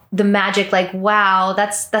the magic, wow,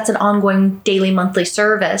 that's an ongoing daily, monthly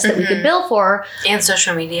service that we could bill for. And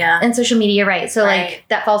social media. Right. So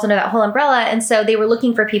that falls under that whole umbrella. And so they were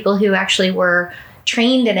looking for people who actually were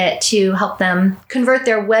trained in it to help them convert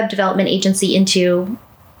their web development agency into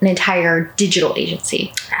an entire digital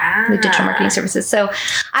agency with digital marketing services. So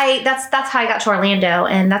that's how I got to Orlando,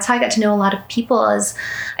 and that's how I got to know a lot of people as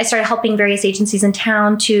I started helping various agencies in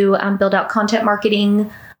town to build out content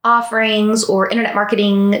marketing offerings or internet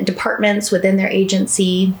marketing departments within their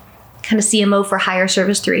agency, kind of CMO for hire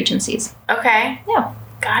service through agencies. Okay. Yeah.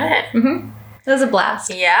 Got it. Mm-hmm. It was a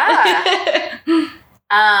blast. Yeah.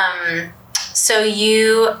 So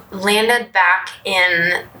you landed back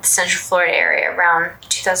in the Central Florida area around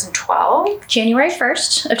 2012? January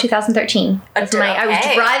 1st of 2013. I was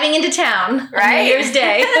driving into town on New Year's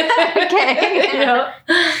Day. Okay.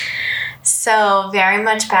 So very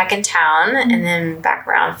much back in town, and then back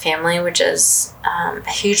around family, which is a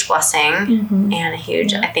huge blessing and a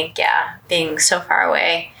huge, I think, being so far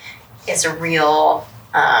away is a real,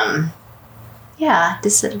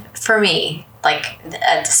 for me,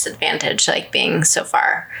 a disadvantage, being so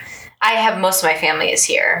far. I have most of my family is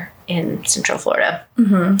here in Central Florida.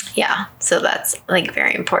 Mm-hmm. Yeah. So that's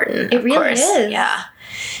very important. It really is. Yeah.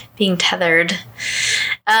 Being tethered.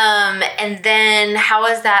 And then how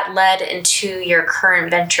has that led into your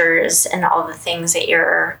current ventures and all the things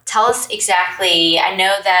that tell us exactly. I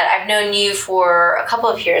know that I've known you for a couple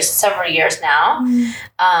of years, several years now,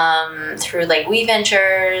 through We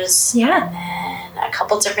Ventures. Yeah. And then a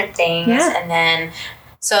couple different things. Yeah. And then,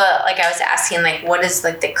 so I was asking, what is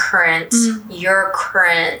the current, your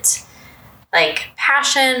current,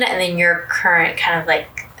 passion, and then your current kind of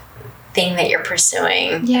thing that you're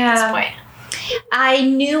pursuing at this point? I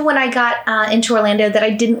knew when I got into Orlando that I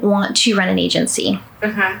didn't want to run an agency.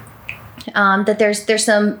 Mm-hmm. That there's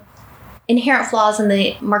some inherent flaws in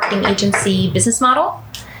the marketing agency business model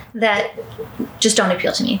that just don't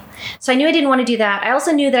appeal to me. So I knew I didn't want to do that. I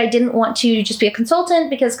also knew that I didn't want to just be a consultant,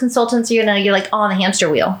 because consultants, you're on the hamster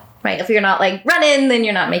wheel, right? If you're not running, then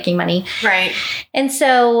you're not making money. Right. And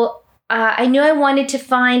so I knew I wanted to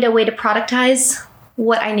find a way to productize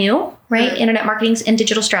what I knew, right? Mm-hmm. Internet marketing and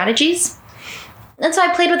digital strategies. And so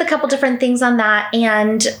I played with a couple different things on that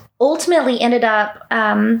and ultimately ended up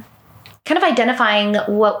kind of identifying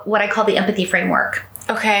what I call the empathy framework.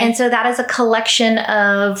 Okay. And so that is a collection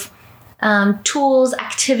of tools,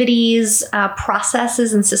 activities,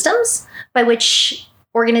 processes, and systems by which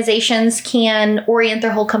organizations can orient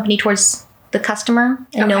their whole company towards the customer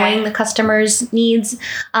and knowing the customer's needs,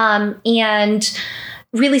 and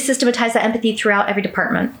really systematize that empathy throughout every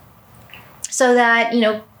department. So that,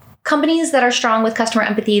 companies that are strong with customer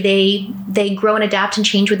empathy, they grow and adapt and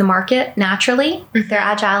change with the market naturally. Mm-hmm. They're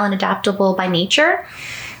agile and adaptable by nature.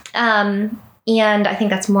 And I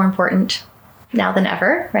think that's more important now than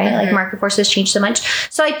ever, right? Mm-hmm. Like market forces change so much.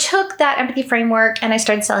 So I took that empathy framework and I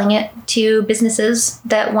started selling it to businesses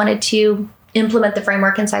that wanted to implement the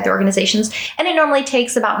framework inside their organizations. And it normally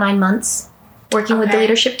takes about 9 months working with the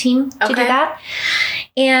leadership team to do that.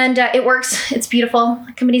 And it works. It's beautiful.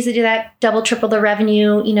 Companies that do that double, triple their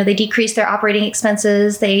revenue. They decrease their operating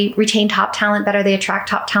expenses. They retain top talent better. They attract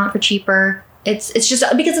top talent for cheaper. It's just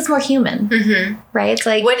because it's more human, right? It's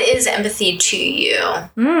like, what is empathy to you?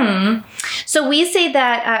 So we say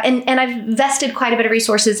that, and I've vested quite a bit of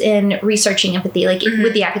resources in researching empathy, like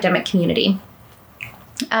with the academic community.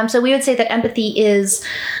 So we would say that empathy is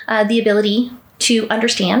the ability to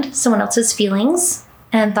understand someone else's feelings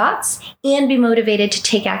and thoughts and be motivated to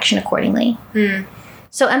take action accordingly.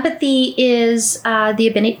 So empathy is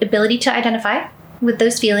the ability to identify with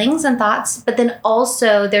those feelings and thoughts, but then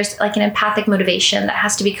also there's like an empathic motivation that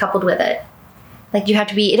has to be coupled with it. Like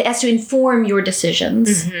it has to inform your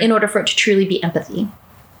decisions in order for it to truly be empathy.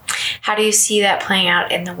 How do you see that playing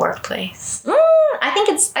out in the workplace? I think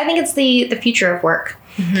it's the future of work.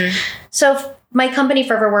 So my company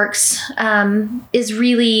ForeverWorks is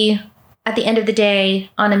really, at the end of the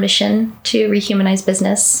day, on a mission to rehumanize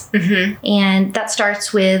business. And that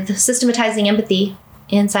starts with systematizing empathy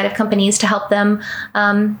inside of companies to help them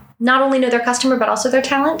not only know their customer, but also their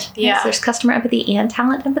talent. Yeah. So there's customer empathy and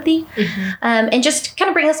talent empathy. And just kind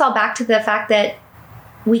of bring us all back to the fact that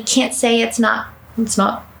we can't say it's not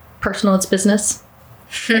personal, it's business.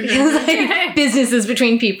 Because business is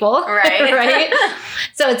between people. Right. Right?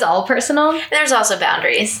 So it's all personal. There's also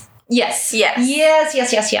boundaries. Yes.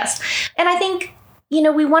 And I think,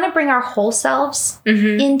 we want to bring our whole selves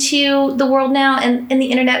into the world now. And the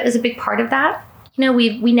internet is a big part of that.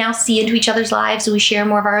 We now see into each other's lives and we share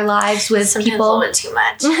more of our lives with sometimes people. A little bit too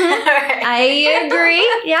much. I agree.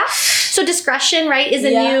 Yeah. So discretion, right, is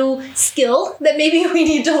a new skill that maybe we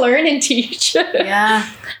need to learn and teach. Yeah.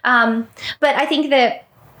 But I think that,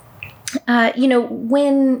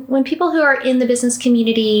 when people who are in the business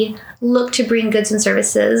community look to bring goods and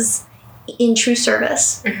services in true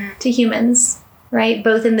service to humans, right,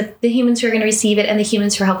 both in the humans who are going to receive it and the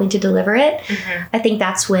humans who are helping to deliver it, I think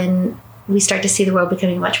that's when we start to see the world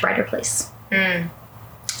becoming a much brighter place. Yeah,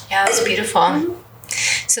 that's beautiful.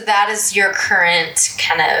 So that is your current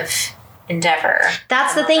kind of endeavor.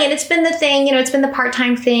 That's the thing. And it's been the thing, it's been the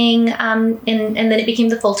part-time thing. And then it became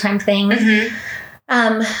the full-time thing. Within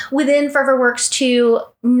ForeverWorks to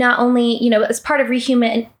not only, as part of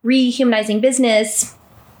rehumanizing business,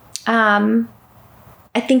 I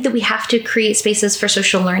think that we have to create spaces for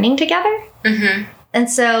social learning together. And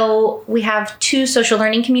so we have 2 social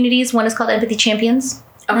learning communities. One is called Empathy Champions.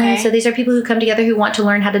 Okay. So these are people who come together who want to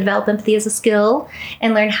learn how to develop empathy as a skill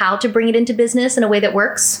and learn how to bring it into business in a way that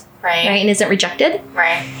works. Right. And isn't rejected.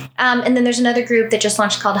 Right. And then there's another group that just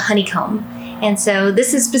launched called Honeycomb. And so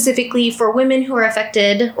this is specifically for women who are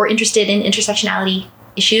affected or interested in intersectionality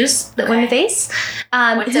issues that women face.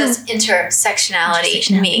 What does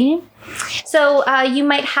intersectionality mean? So you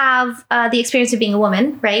might have the experience of being a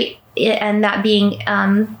woman, right? And that being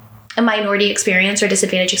a minority experience or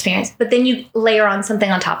disadvantaged experience. But then you layer on something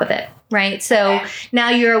on top of it, right? So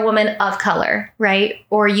now you're a woman of color, right?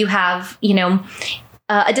 Or you have,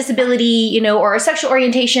 a disability, or a sexual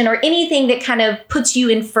orientation or anything that kind of puts you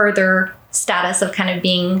in further status of kind of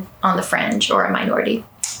being on the fringe or a minority.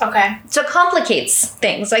 Okay. So it complicates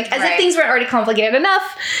things. Like as if things weren't already complicated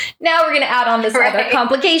enough, now we're going to add on this other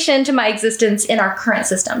complication to my existence in our current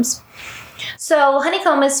systems. So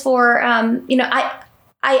Honeycomb is for,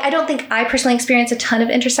 I don't think I personally experience a ton of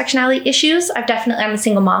intersectionality issues. I'm a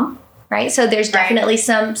single mom, right? So there's definitely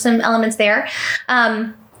some elements there.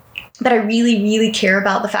 But I really, really care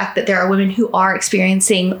about the fact that there are women who are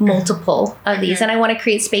experiencing multiple of these. And I want to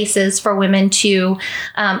create spaces for women to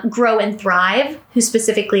grow and thrive who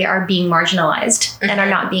specifically are being marginalized and are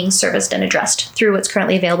not being serviced and addressed through what's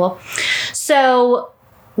currently available. So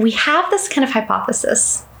we have this kind of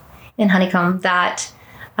hypothesis in Honeycomb that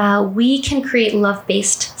we can create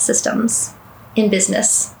love-based systems in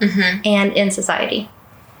business and in society.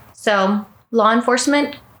 So law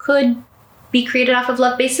enforcement could be created off of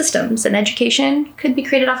love-based systems, and education could be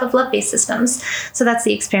created off of love-based systems. So that's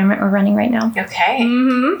the experiment we're running right now. Okay.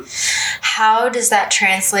 Mm-hmm. How does that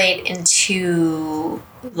translate into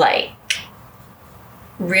like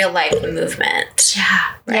real life movement?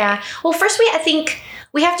 Yeah. Right. Yeah. Well, first I think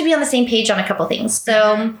we have to be on the same page on a couple things.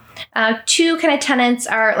 So two kind of tenets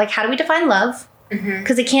are like, how do we define love?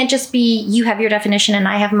 Because it can't just be you have your definition and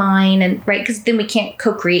I have mine, and right, because then we can't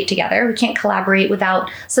co-create together. We can't collaborate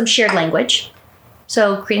without some shared language.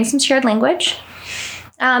 So creating some shared language,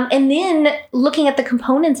 and then looking at the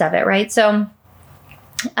components of it, right? So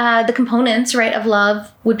the components, right, of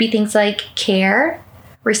love would be things like care,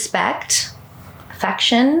 respect,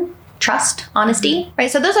 affection, trust, honesty,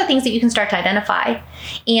 right? So those are things that you can start to identify,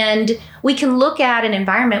 and we can look at an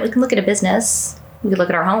environment. We can look at a business. We could look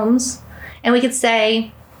at our homes. And we could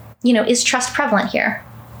say, is trust prevalent here?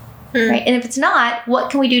 Right? And if it's not, what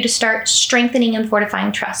can we do to start strengthening and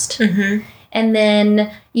fortifying trust? And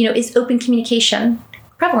then, is open communication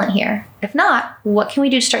prevalent here? If not, what can we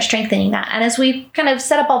do to start strengthening that? And as we kind of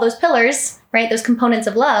set up all those pillars, right, those components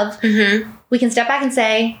of love, we can step back and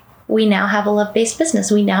say, we now have a love-based business.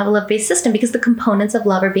 We now have a love-based system because the components of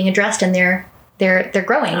love are being addressed and they're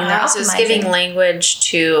growing and they're optimizing. So it's giving language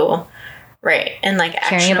to... Right. And like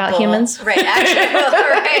caring about humans. Right. Actionable.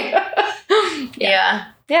 Right. Yeah.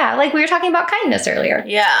 Yeah. Like we were talking about kindness earlier.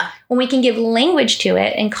 Yeah. When we can give language to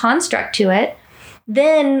it and construct to it,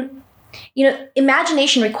 then,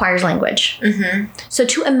 imagination requires language. So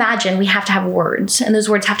to imagine, we have to have words, and those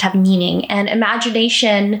words have to have meaning. And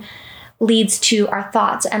imagination leads to our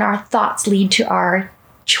thoughts, and our thoughts lead to our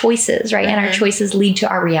choices, right? And our choices lead to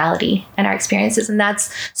our reality and our experiences. And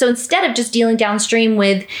that's, so instead of just dealing downstream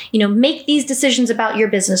with, make these decisions about your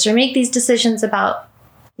business or make these decisions about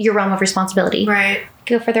your realm of responsibility. Right.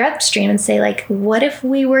 Go further upstream and say, like, what if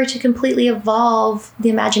we were to completely evolve the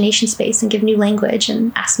imagination space and give new language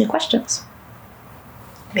and ask new questions?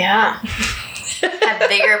 Yeah. Have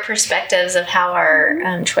bigger perspectives of how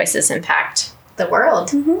our choices impact the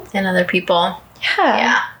world and other people.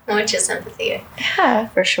 Yeah. Which is empathy. Yeah.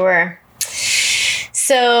 For sure.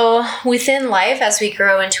 So within life, as we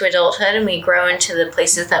grow into adulthood and we grow into the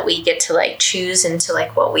places that we get to like choose into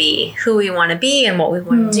like who we want to be and what we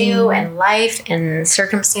want to do and life and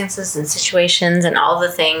circumstances and situations and all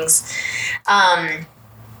the things,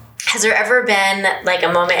 has there ever been like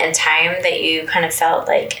a moment in time that you kind of felt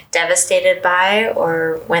like devastated by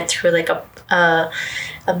or went through like a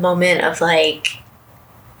moment of like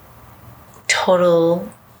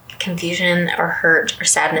total confusion or hurt or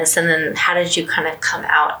sadness, and then how did you kind of come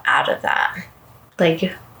out of that?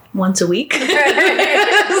 Like once a week? Is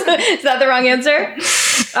that the wrong answer?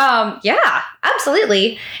 Yeah,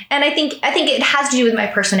 absolutely. And I think it has to do with my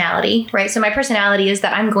personality, right? So my personality is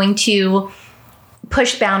that I'm going to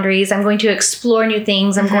push boundaries. I'm going to explore new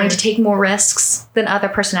things. I'm going to take more risks than other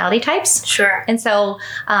personality types. Sure. And so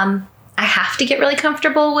I have to get really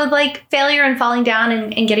comfortable with like failure and falling down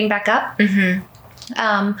and getting back up.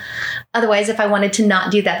 Otherwise, if I wanted to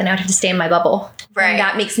not do that, then I would have to stay in my bubble. Right. And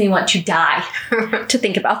that makes me want to die to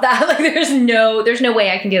think about that. Like there's no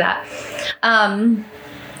way I can do that. I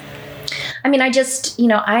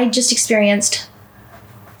just experienced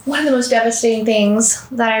one of the most devastating things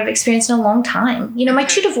that I've experienced in a long time. My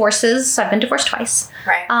 2 divorces, so I've been divorced twice.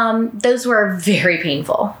 Right. Those were very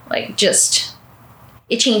painful. Like just,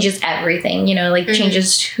 it changes everything,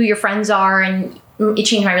 changes who your friends are, and it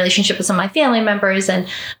changed my relationship with some of my family members and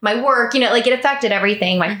my work, it affected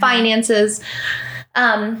everything, my finances.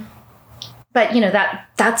 But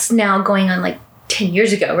that's now going on like 10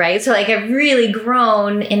 years ago. Right. So like I've really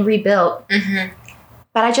grown and rebuilt,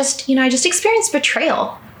 but I just experienced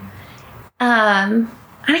betrayal. And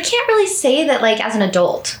I can't really say that like as an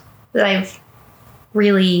adult that I've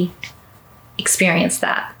really experienced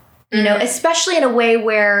that, especially in a way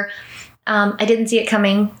where I didn't see it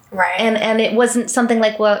coming. Right. And it wasn't something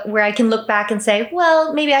like where I can look back and say,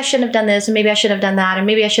 well, maybe I shouldn't have done this, and maybe I should have done that, and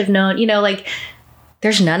maybe I should have known, like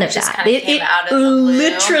there's none of that. It out of the blue.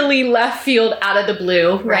 Literally left field out of the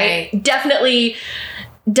blue, right? Definitely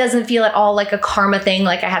doesn't feel at all like a karma thing,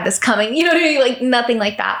 like I had this coming, you know what I mean? Like nothing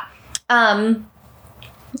like that.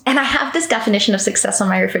 And I have this definition of success on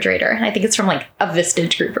my refrigerator. I think it's from like a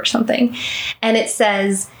Vistage group or something. And it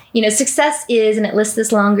says, success is, and it lists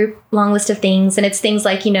this long list of things. And it's things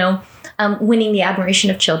like, winning the admiration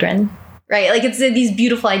of children, right? Like it's these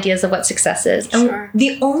beautiful ideas of what success is. Sure. And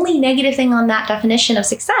the only negative thing on that definition of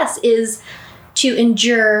success is to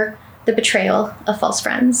endure the betrayal of false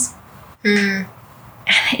friends. And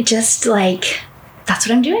it just like, that's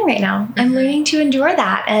what I'm doing right now. I'm learning to endure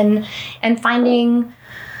that and finding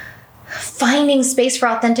finding space for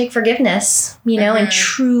authentic forgiveness, and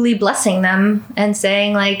truly blessing them and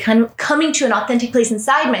saying, like, coming to an authentic place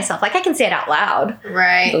inside myself. Like, I can say it out loud.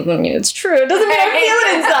 Right. Doesn't mean it's true. It doesn't mean I feel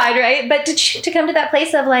it inside, right? But to come to that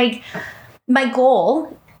place of, like, my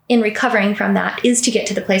goal in recovering from that is to get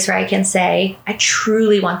to the place where I can say, I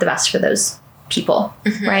truly want the best for those people,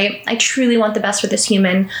 right? I truly want the best for this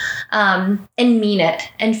human, and mean it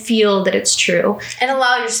and feel that it's true. And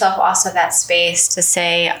allow yourself also that space to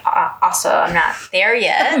say, also, I'm not there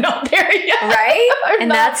yet. I'm not there yet. Right? I'm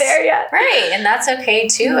not there yet. Right. And that's okay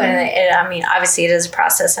too. And I mean, obviously it is a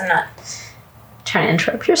process. I'm not trying to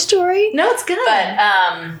interrupt your story. No, it's good.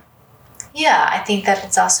 But, yeah, I think that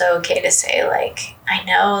it's also okay to say, like, I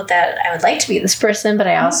know that I would like to be this person, but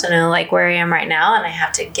I also know, like, where I am right now, and I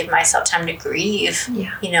have to give myself time to grieve.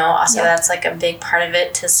 Yeah. Also that's, like, a big part of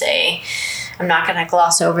it, to say, I'm not going to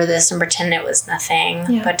gloss over this and pretend it was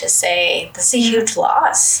nothing, but to say, this is a huge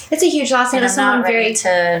loss. It's a huge loss. And I'm not ready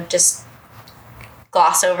to just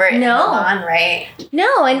gloss over it and move on, right?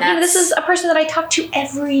 No, and this is a person that I talk to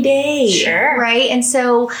every day. Sure. Right? And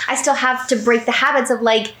so I still have to break the habits of,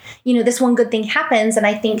 like, this one good thing happens, and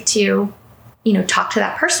I think to, talk to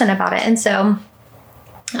that person about it. And so,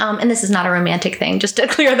 and this is not a romantic thing, just to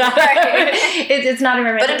clear that up. It's not a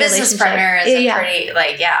romantic relationship. But a business partner is a pretty,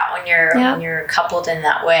 like, when you're coupled in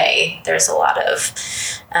that way, there's a lot of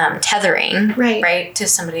tethering, right, to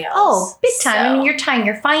somebody else. Oh, big time. So. I mean, you're tying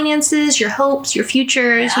your finances, your hopes, your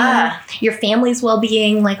futures, your family's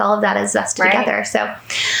well-being, like, all of that is vested together. So,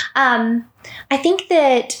 I think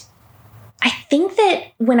that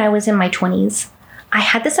when I was in my 20s, I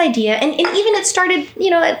had this idea, and even it started,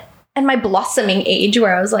 at my blossoming age,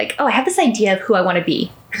 where I was like, oh, I have this idea of who I want to be,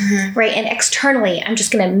 right? And externally, I'm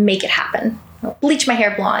just going to make it happen. I'll bleach my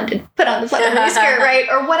hair blonde and put on the fluffy skirt, right?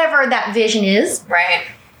 Or whatever that vision is. Right.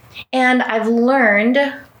 And I've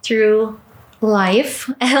learned through life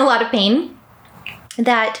and a lot of pain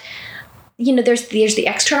that, there's the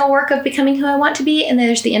external work of becoming who I want to be, and then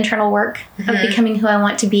there's the internal work of becoming who I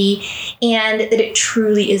want to be, and that it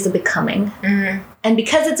truly is a becoming. And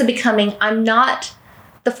because it's a becoming, I'm not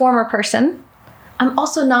the former person. I'm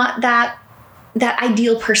also not that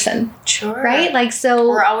ideal person. Sure. Right? Like, so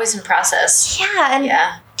we're always in process. Yeah. And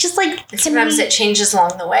just like, and sometimes it changes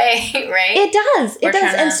along the way, right? It does. It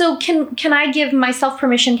does. And so can I give myself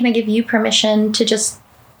permission? Can I give you permission to just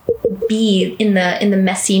be in the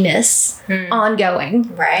messiness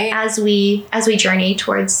ongoing, right, as we journey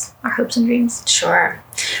towards our hopes and dreams? Sure.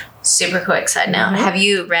 Super quick side note. Have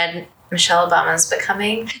you read Michelle Obama's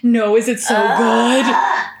Becoming? No. Is it so good?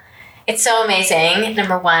 It's so amazing,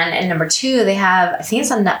 number one. And number two, they have, I think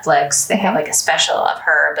it's on Netflix, they have, like, a special of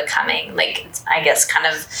her becoming, like, it's, I guess, kind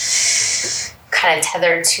of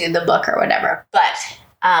tethered to the book or whatever. But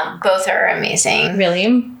both are amazing.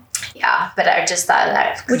 Really? Yeah, but I just thought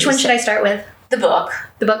that. Which one should I start with? The book.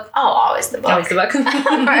 The book? Oh, always the book. Always the book.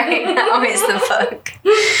 Right, always the book.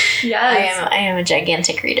 Yes. I am a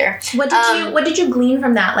gigantic reader. What did you glean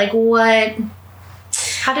from that? Like,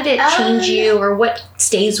 how did it change you, or what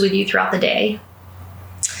stays with you throughout the day?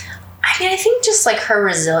 I mean, I think just, like, her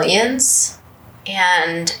resilience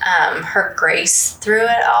and her grace through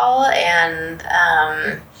it all, and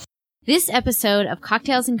This episode of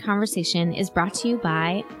Cocktails and Conversation is brought to you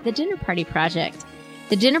by the Dinner Party Project.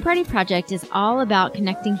 The Dinner Party Project is all about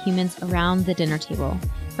connecting humans around the dinner table.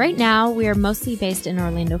 Right now, we are mostly based in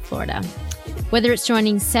Orlando, Florida. Whether it's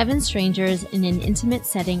joining 7 strangers in an intimate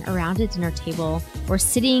setting around a dinner table, or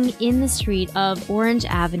sitting in the street of Orange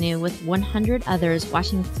Avenue with 100 others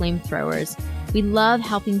watching flamethrowers, we love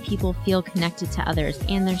helping people feel connected to others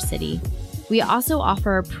and their city. We also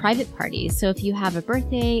offer private parties, so if you have a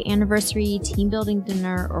birthday, anniversary, team building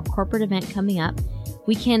dinner, or corporate event coming up,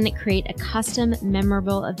 we can create a custom,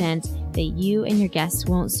 memorable event that you and your guests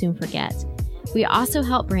won't soon forget. We also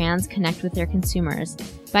help brands connect with their consumers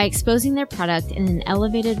by exposing their product in an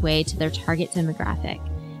elevated way to their target demographic.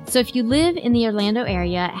 So if you live in the Orlando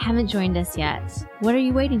area and haven't joined us yet, what are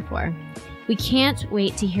you waiting for? We can't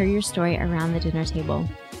wait to hear your story around the dinner table.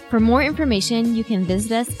 For more information, you can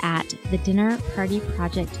visit us at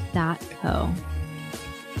thedinnerpartyproject.co.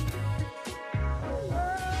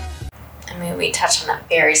 I mean, we touched on that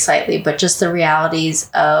very slightly, but just the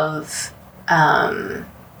realities of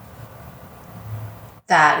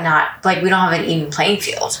that not, like, we don't have an even playing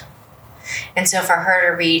field. And so for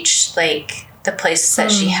her to reach, like, the places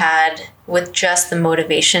that she had with just the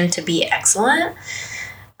motivation to be excellent,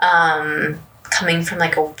 coming from,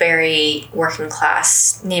 like, a very working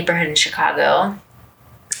class neighborhood in Chicago,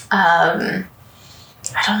 I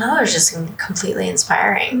don't know, it was just completely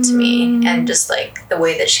inspiring to me. And just, like, the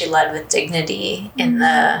way that she led with dignity in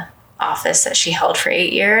the office that she held for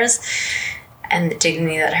 8 years and the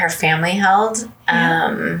dignity that her family held.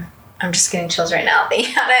 Yeah. I'm just getting chills right now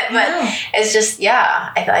thinking about it, but it's just,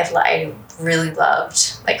 I really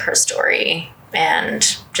loved like her story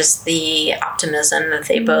and just the optimism that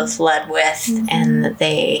they both led with and that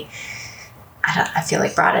they, I feel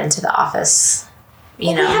like brought into the office,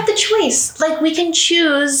 you know. We have the choice. Like we can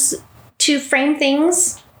choose to frame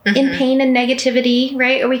things in pain and negativity,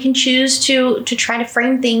 right? Or we can choose to try to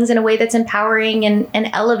frame things in a way that's empowering and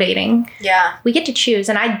elevating. Yeah. We get to choose.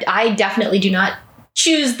 And I definitely do not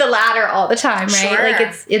choose the latter all the time, right? Sure.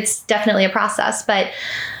 Like it's definitely a process. But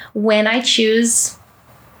when I choose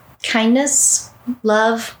kindness,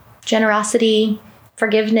 love, generosity,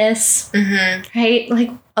 forgiveness, right?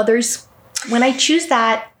 Like others, when I choose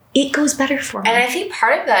that, it goes better for me. And I think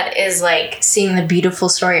part of that is like seeing the beautiful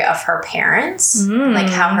story of her parents, like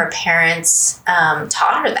how her parents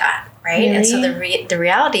taught her that, right? Really? And so the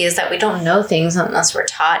reality is that we don't know things unless we're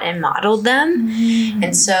taught and modeled them.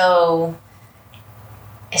 And so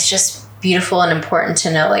it's just beautiful and important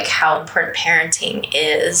to know like how important parenting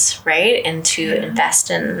is, right? And to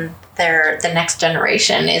invest in the next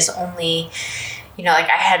generation is only, you know, like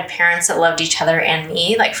I had parents that loved each other and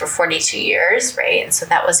me like for 42 years, right? And so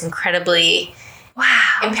that was incredibly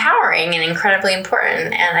empowering and incredibly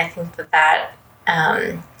important. And I think that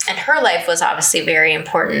and her life was obviously very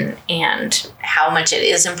important, and how much it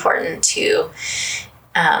is important to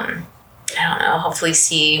I don't know, hopefully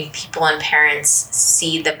see people and parents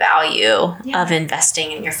see the value of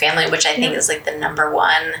investing in your family, which I think is like the number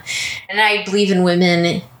one. And I believe in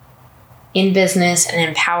women in business and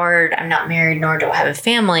empowered. I'm not married, nor do I have a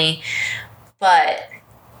family, but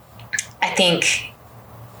I think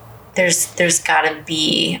there's got to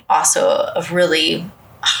be also a really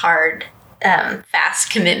hard, fast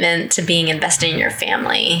commitment to being invested in your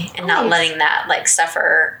family and not letting that like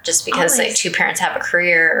suffer just because like two parents have a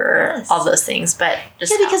career or all those things, but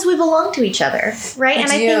just because we belong to each other, right?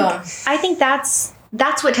 I think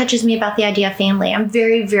that's what touches me about the idea of family. I'm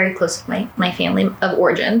very, very close with my family of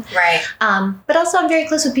origin, right? But also I'm very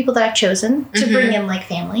close with people that I've chosen to bring in like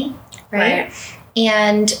family, right?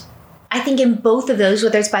 And I think in both of those,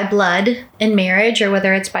 whether it's by blood and marriage or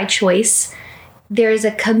whether it's by choice, there is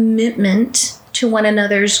a commitment to one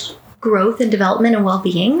another's growth and development and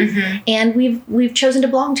well-being. And we've chosen to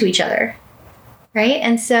belong to each other, right?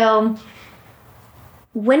 And so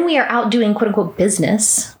when we are out doing quote unquote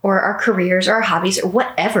business or our careers or our hobbies or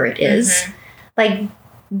whatever it is, like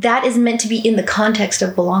that is meant to be in the context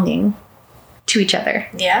of belonging to each other.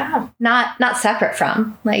 Yeah. Not separate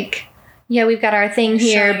from, like, yeah, we've got our thing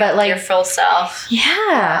here, but like your full self.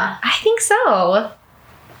 Yeah, I think so.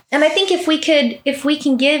 And I think if we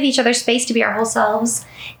can give each other space to be our whole selves,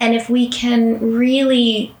 and if we can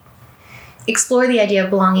really explore the idea of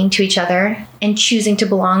belonging to each other and choosing to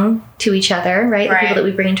belong to each other, right? The people that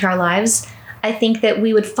we bring into our lives, I think that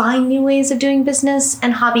we would find new ways of doing business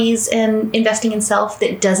and hobbies and investing in self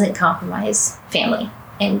that doesn't compromise family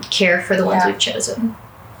and care for the ones we've chosen.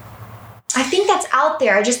 I think that's out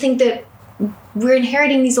there. I just think that we're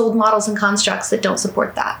inheriting these old models and constructs that don't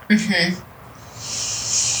support that.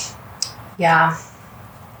 Yeah.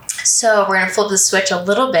 So we're going to flip the switch a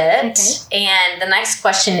little bit. Okay. And the next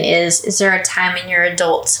question is there a time in your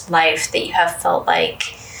adult life that you have felt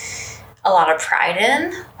like a lot of pride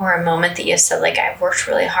in, or a moment that you said, like, I've worked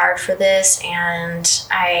really hard for this and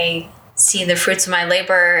I see the fruits of my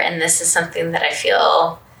labor, and this is something that I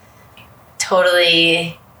feel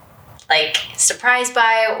totally like surprised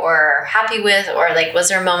by or happy with, or like, was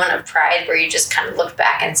there a moment of pride where you just kind of looked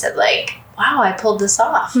back and said like, wow, I pulled this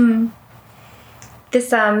off? This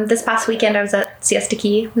past weekend, I was at Siesta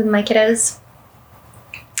Key with my kiddos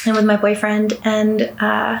and with my boyfriend, and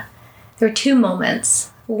there were two moments.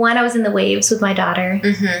 One, I was in the waves with my daughter.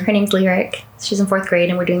 Her name's Lyric. She's in 4th grade,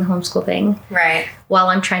 and we're doing the homeschool thing. Right. While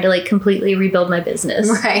I'm trying to like completely rebuild my business.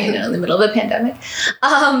 Right. You know, in the middle of a pandemic.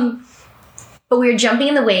 But we were jumping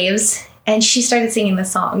in the waves, and she started singing the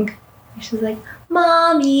song. She was like,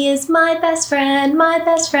 "Mommy is my best friend. My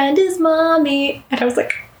best friend is mommy." And I was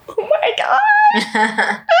like, oh my God.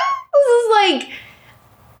 This is like,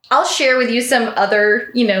 I'll share with you some other,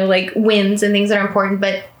 you know, like wins and things that are important,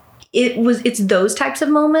 but it's those types of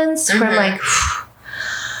moments where I'm like,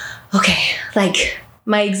 okay, like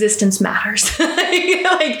my existence matters.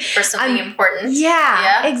 Like for something important.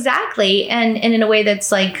 Yeah, exactly. And in a way that's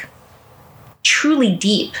like truly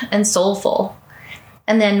deep and soulful.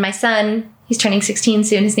 And then my son, he's turning 16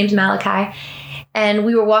 soon. His name's Malachi. And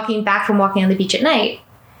we were walking back from walking on the beach at night.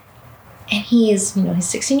 And he's, you know,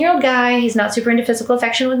 he's a 16-year-old guy. He's not super into physical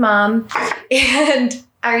affection with mom. And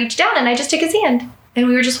I reached down and I just took his hand. and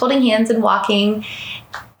we were just holding hands and walking.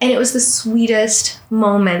 And it was the sweetest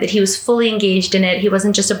moment that he was fully engaged in it. He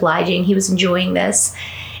wasn't just obliging. He was enjoying this.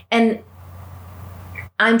 And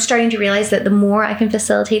I'm starting to realize that the more I can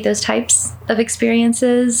facilitate those types of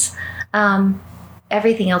experiences,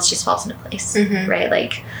 everything else just falls into place, right?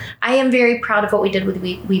 Like, I am very proud of what we did with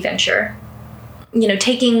We Venture. You know,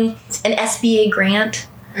 taking an SBA grant,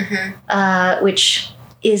 which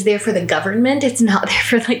is there for the government. It's not there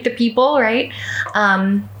for, like, the people, right?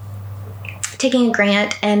 Taking a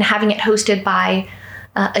grant and having it hosted by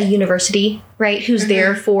a university, right? Who's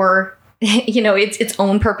there for, you know, its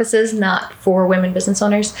own purposes, not for women business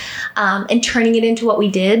owners, and turning it into what we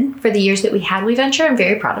did for the years that we had We Venture. I'm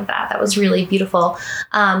very proud of that. That was really beautiful.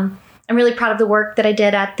 I'm really proud of the work that I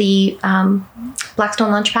did at the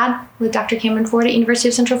Blackstone Launchpad with Dr. Cameron Ford at University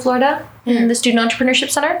of Central Florida in the Student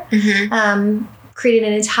Entrepreneurship Center. Created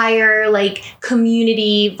an entire, like,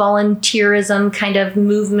 community volunteerism kind of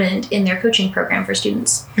movement in their coaching program for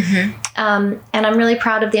students. And I'm really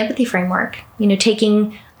proud of the empathy framework, you know,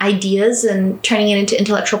 taking ideas and turning it into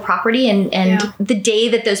intellectual property. And the day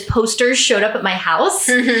that those posters showed up at my house,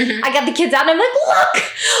 I got the kids out and I'm like,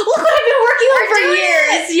 look what I've been working on for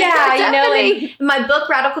years. Yeah, you know, and my book,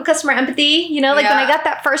 Radical Customer Empathy, you know, like when I got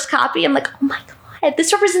that first copy, I'm like, oh my God,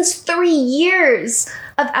 this represents 3 years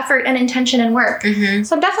of effort and intention and work.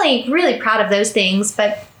 So I'm definitely really proud of those things.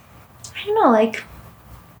 But I don't know, like,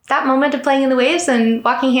 that moment of playing in the waves and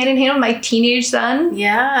walking hand in hand with my teenage son.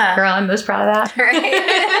 Yeah. Girl, I'm most proud of that.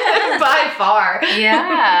 Right? By far.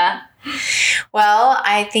 Yeah. Well,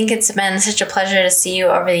 I think it's been such a pleasure to see you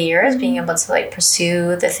over the years, being able to, like,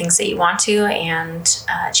 pursue the things that you want to, and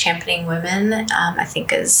championing women, I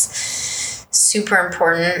think is super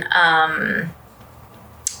important.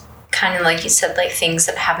 Kind of like you said, like, things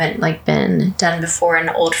that haven't, like, been done before in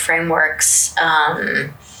old frameworks,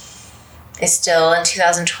 is still in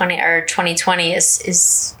 2020 or 2020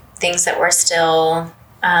 is things that we're still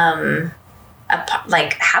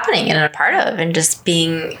like happening and a part of, and just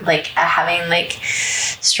being, like, having, like,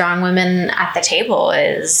 strong women at the table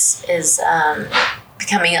is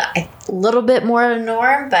becoming a little bit more of a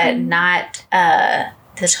norm, but not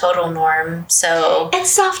the total norm. So, and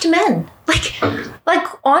soft men, like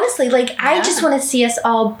honestly, like, I just want to see us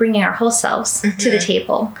all bringing our whole selves to the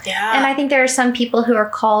table. And I think there are some people who are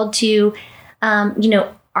called to, you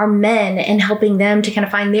know, are men, and helping them to kind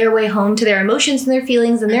of find their way home to their emotions and their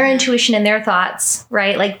feelings and their intuition and their thoughts,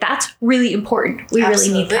 right? Like, that's really important. We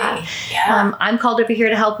really need that. I'm called over here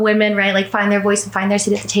to help women, right? Like, find their voice and find their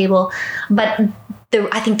seat at the table. But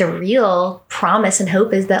I think the real promise and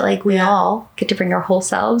hope is that, like, we all get to bring our whole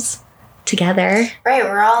selves together. Right.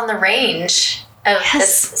 We're all in the range of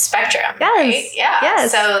this spectrum. Right? Yeah.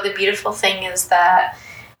 So the beautiful thing is that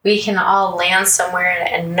we can all land somewhere,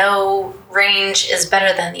 and no range is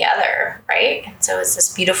better than the other, right? And so it's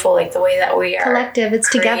this beautiful, like, the way that we are collective. It's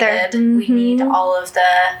created, together. We need all of the.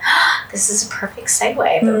 This is a perfect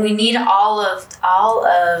segue, but we need all of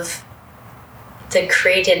the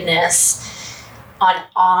createdness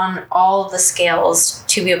on all the scales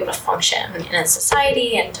to be able to function in a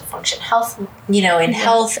society and to function health, you know, in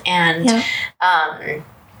health and.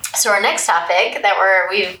 So our next topic that we're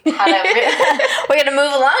going to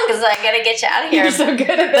move along because I got to get you out of here. You're so good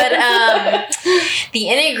at it. But the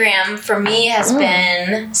Enneagram for me has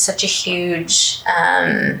been such a huge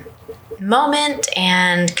moment,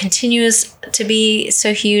 and continues to be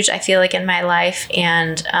so huge, I feel like, in my life.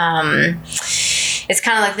 And it's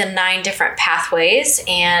kind of like the 9 different pathways,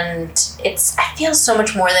 and I feel so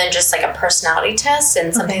much more than just, like, a personality test,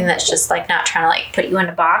 and something that's just, like, not trying to, like, put you in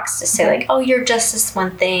a box to say, like, oh, you're just this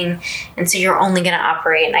one thing, and so you're only going to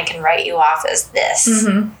operate, and I can write you off as this.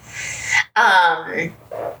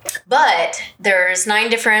 But there's 9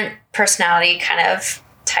 different personality kind of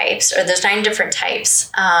types, or there's 9 different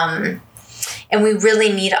types. And we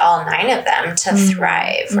really need all 9 of them to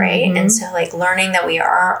thrive, right? And so, like, learning that we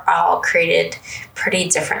are all created pretty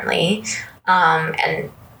differently.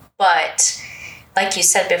 But like you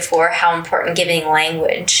said before, how important giving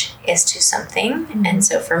language is to something. And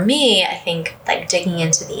so for me, I think, like, digging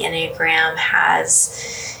into the Enneagram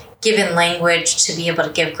has given language to be able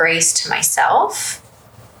to give grace to myself.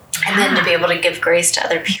 And then to be able to give grace to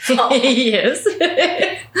other people. Yes.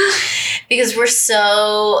 Because we're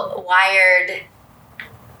so wired,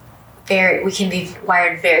 we can be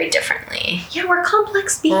wired very differently. Yeah, we're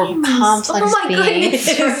complex beings. We're complex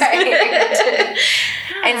beings. Right.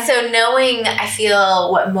 And so knowing, I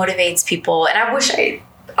feel, what motivates people, and I wish I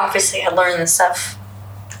obviously had learned this stuff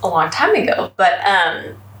a long time ago, but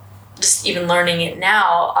just even learning it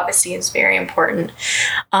now obviously is very important.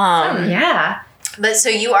 But so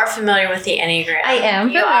you are familiar with the Enneagram. I am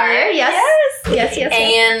familiar. Yes.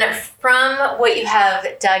 And from what you have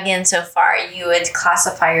dug in so far, you would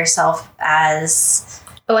classify yourself as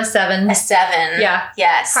a 7. A 7. Yeah.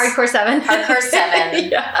 Yes. Hardcore 7. Hardcore 7.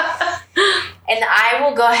 Yeah. And I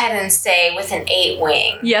will go ahead and say with an 8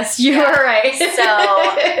 wing. Yes, you are right.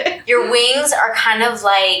 So your wings are kind of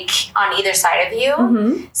like on either side of you.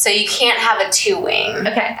 Mm-hmm. So you can't have a 2 wing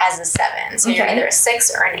as a 7. So you're either a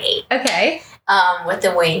 6 or an 8. Okay. With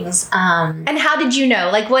the wings. And how did you know?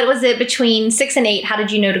 Like, what was it between 6 and 8? How did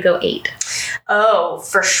you know to go 8? Oh,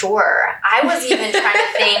 for sure. I was even trying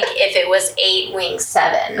to think if it was 8 wing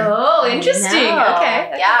 7. Oh, interesting.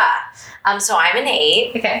 Okay. Yeah. So I'm an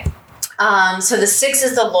 8. Okay. So the 6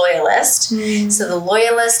 is the loyalist. Mm. So the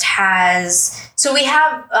loyalist has. So we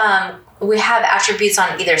have attributes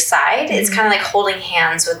on either side. Mm-hmm. It's kind of like holding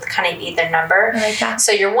hands with kind of either number. I like that.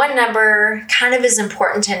 So your 1 number kind of is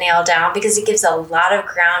important to nail down because it gives a lot of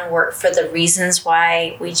groundwork for the reasons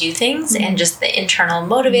why we do things and just the internal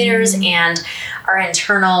motivators and our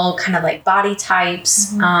internal kind of like body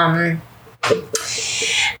types.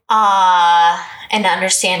 And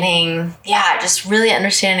understanding, just really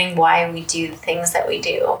understanding why we do things that we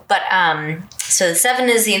do. But so the 7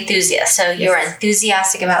 is the enthusiast. So you're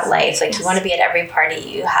enthusiastic about life. Like you want to be at every party.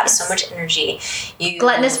 You have so much energy. You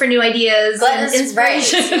gluttonous for new ideas. Gluttonous, and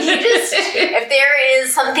inspiration. Right. If there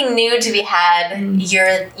is something new to be had,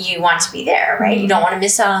 you want to be there, right? You don't want to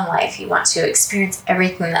miss out on life. You want to experience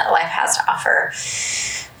everything that life has to offer.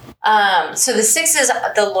 So the 6 is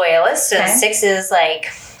the loyalist. So the 6 is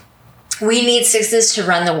like, we need 6s to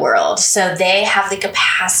run the world. So they have the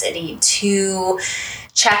capacity to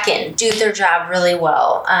check in, do their job really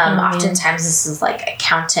well. Oftentimes this is like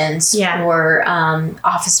accountants or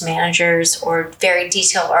office managers or very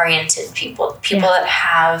detail-oriented people that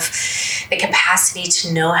have the capacity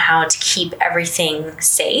to know how to keep everything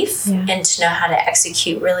safe and to know how to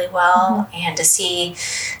execute really well and to see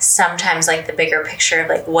sometimes like the bigger picture of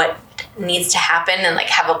like what needs to happen and like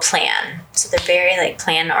have a plan. So they're very like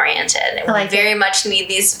plan oriented and we very much need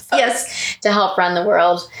these folks to help run the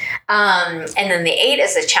world. And then the 8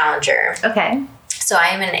 is a challenger. Okay. So I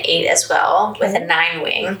am an 8 as well with a 9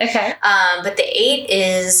 wing. Okay. But the 8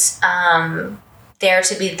 is there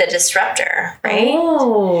to be the disruptor, right?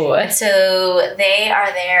 Oh. And so they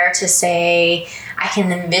are there to say, I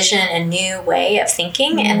can envision a new way of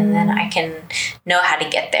thinking and then I can know how to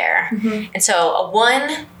get there. And so a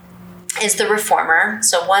 1 is the reformer.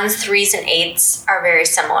 So 1s, 3s, and 8s are very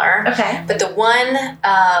similar. Okay. But the 1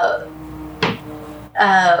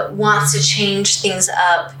 wants to change things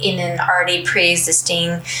up in an already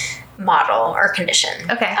pre-existing model or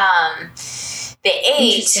condition. Okay. The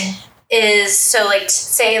 8 is, so like,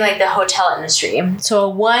 say like the hotel industry. So a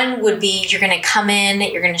 1 would be, you're going to come in,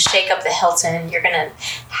 you're going to shake up the Hilton, you're going to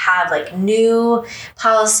have like new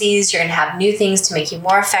policies, you're going to have new things to make you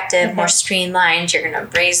more effective, more streamlined, you're going to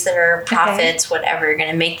raise their profits, whatever, you're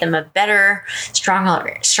going to make them a better,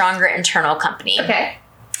 stronger internal company. Okay.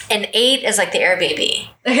 And 8 is like the Airbnb.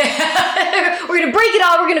 We're going to break it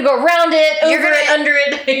all. We're going to go around it, under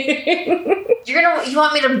it. You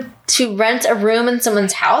want me to rent a room in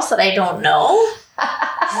someone's house that I don't know?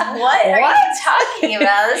 What are you talking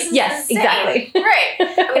about? This is insane. Exactly. Right.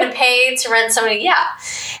 I'm going to pay to rent somebody. Yeah.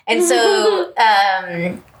 And so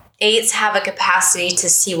 8s have a capacity to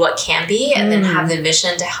see what can be and then have the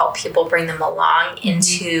vision to help people bring them along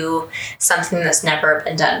into something that's never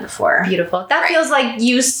been done before. Beautiful. That feels like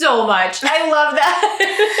you so much. I love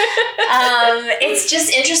that. It's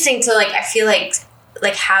just interesting to I feel like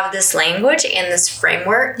have this language and this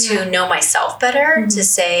framework to know myself better, to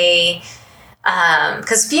say,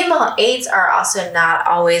 because female 8s are also not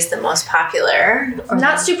always the most popular. Or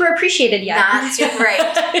not super appreciated yet. Not super, right.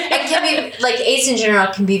 It can be, 8s in general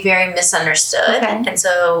can be very misunderstood. Okay. And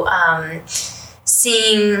so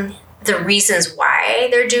seeing the reasons why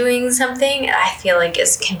they're doing something, I feel like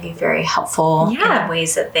can be very helpful in the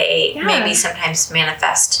ways that they maybe sometimes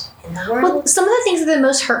manifest in the world. Well, some of the things that are the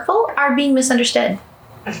most hurtful are being misunderstood.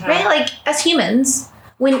 Right? Like, as humans,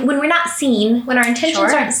 when we're not seen, when our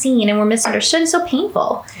intentions aren't seen and we're misunderstood, it's so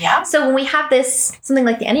painful. Yeah. So when we have something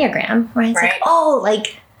like the Enneagram, right? It's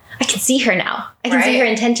I can see her now. I can see her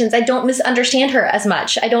intentions. I don't misunderstand her as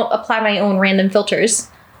much. I don't apply my own random filters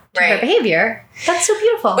to her behavior. That's so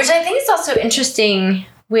beautiful. Which I think is also interesting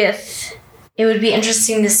it would be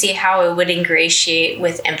interesting to see how it would ingratiate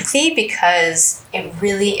with empathy, because it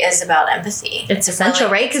really is about empathy. It's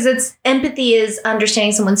essential, right? Because empathy is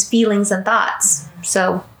understanding someone's feelings and thoughts.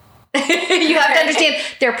 So you have to understand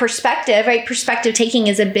their perspective, right? Perspective taking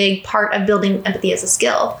is a big part of building empathy as a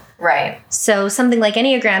skill. Right. So something like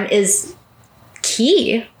Enneagram is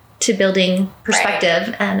key to building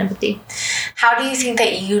perspective and empathy. How do you think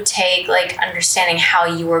that you take like understanding how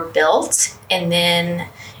you were built and then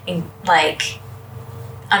like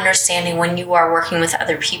understanding when you are working with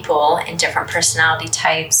other people and different personality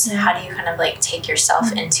types, how do you kind of like take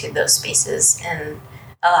yourself into those spaces and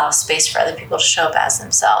allow space for other people to show up as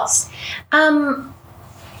themselves?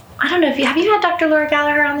 I don't know if have you had Dr. Laura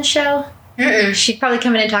Gallagher on the show? Mm-mm. She'd probably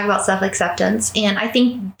come in and talk about self-acceptance. And I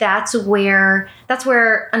think that's where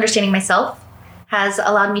understanding myself has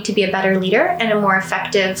allowed me to be a better leader and a more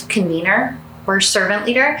effective convener or servant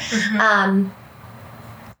leader. Mm-hmm.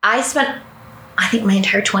 I spent, I think, my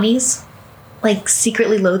entire 20s like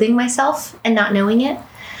secretly loathing myself and not knowing it,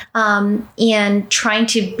 and trying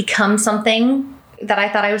to become something that I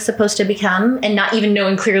thought I was supposed to become and not even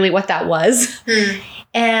knowing clearly what that was.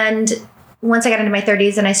 And once I got into my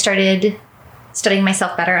 30s and I started studying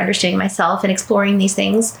myself better, understanding myself and exploring these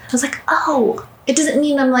things, I was like, oh, it doesn't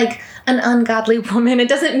mean I'm like an ungodly woman. It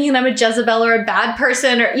doesn't mean I'm a Jezebel or a bad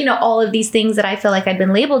person or, all of these things that I feel like I'd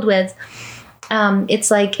been labeled with.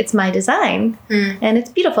 It's like, it's my design and it's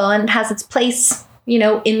beautiful and it has its place, in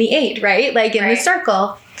the 8, right? Like in the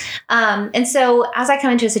circle. And so as I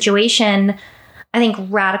come into a situation, I think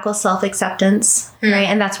radical self-acceptance, right?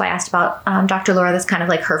 And that's why I asked about Dr. Laura. That's kind of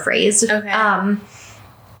like her phrase. Okay.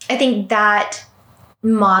 I think that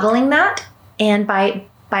modeling that and by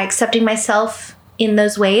accepting myself in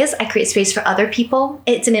those ways, I create space for other people.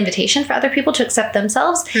 It's an invitation for other people to accept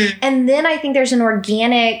themselves. And then I think there's an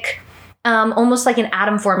organic, almost like an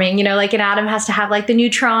atom forming, like an atom has to have like the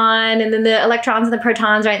neutron and then the electrons and the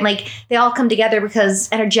protons, right? And like they all come together because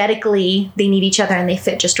energetically they need each other and they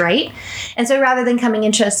fit just right. And so rather than coming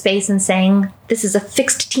into a space and saying, this is a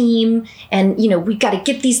fixed team and, we've got to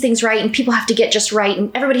get these things right and people have to get just right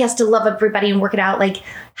and everybody has to love everybody and work it out, like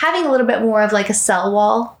having a little bit more of like a cell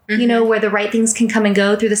wall, where the right things can come and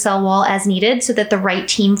go through the cell wall as needed so that the right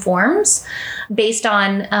team forms based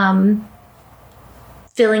on,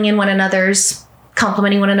 filling in one another's,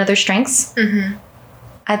 complementing one another's strengths.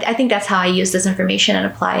 I think that's how I use this information and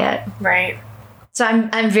apply it. Right. So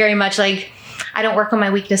I'm very much like, I don't work on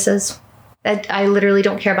my weaknesses. I literally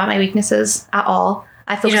don't care about my weaknesses at all.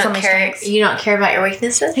 I focus on my strengths. You don't care about your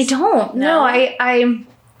weaknesses? I don't. No, I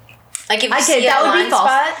like if you see that would be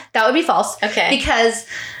false. That would be false. Okay. Because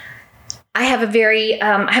I have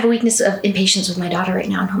a weakness of impatience with my daughter right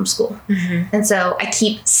now in homeschool. And so I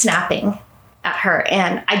keep snapping at her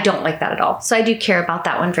and I don't like that at all. So I do care about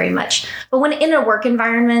that one very much. But when in a work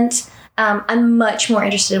environment, I'm much more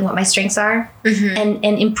interested in what my strengths are and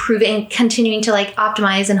improving, continuing to like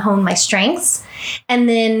optimize and hone my strengths. And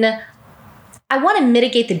then I want to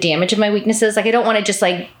mitigate the damage of my weaknesses. Like I don't want to just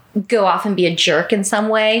like go off and be a jerk in some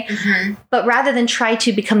way, but rather than try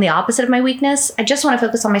to become the opposite of my weakness, I just want to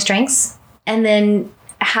focus on my strengths and then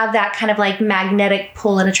have that kind of like magnetic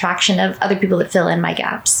pull and attraction of other people that fill in my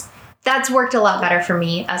gaps. That's worked a lot better for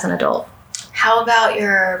me as an adult. How about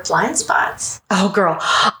your blind spots? Oh, girl.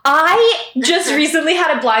 I just recently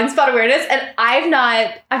had a blind spot awareness and I've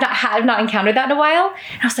not encountered that in a while.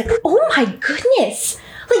 And I was like, oh my goodness.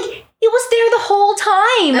 Like it was there the whole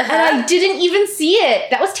time and I didn't even see it.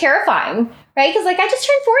 That was terrifying, right? Because like I just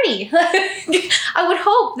turned 40. I would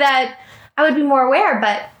hope that I would be more aware,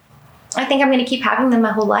 but I think I'm going to keep having them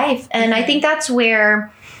my whole life. And I think that's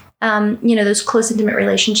where those close, intimate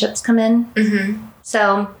relationships come in.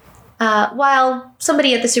 So while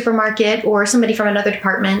somebody at the supermarket or somebody from another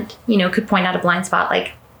department, could point out a blind spot,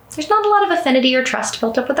 like there's not a lot of affinity or trust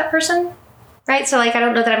built up with that person, right? So like, I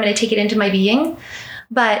don't know that I'm going to take it into my being,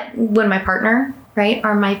 but when my partner, right,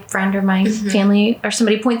 or my friend or my family or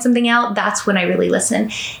somebody points something out, that's when I really listen.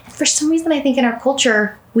 And for some reason, I think in our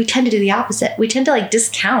culture, we tend to do the opposite. We tend to like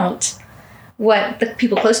discount what the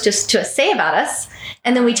people close to us say about us.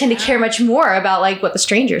 And then we tend to care much more about like what the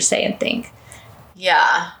strangers say and think.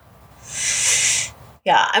 Yeah.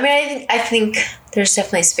 Yeah. I mean, I think there's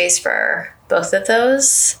definitely space for both of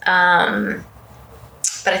those.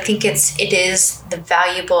 But I think it is the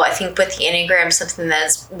valuable, I think with the Enneagram, something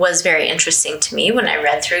that was very interesting to me when I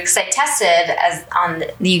read through, because I tested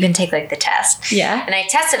you can take like the test. Yeah. And I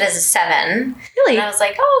tested as a 7. Really? And I was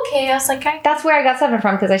like, oh, okay. I was like, that's where I got 7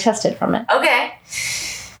 from because I tested from it. Okay.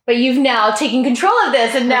 But you've now taken control of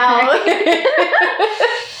this and now.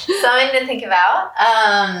 Something to think about.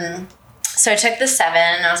 So I took the 7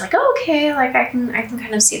 and I was like, oh, okay, like I can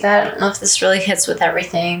kind of see that. I don't know if this really hits with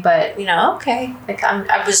everything, but okay. Like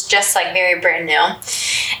I was just like very brand new.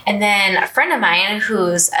 And then a friend of mine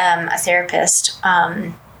who's a therapist,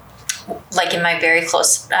 like in my very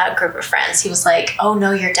close group of friends, he was like, oh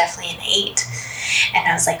no, you're definitely an 8. And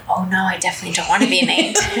I was like, oh no, I definitely don't want to be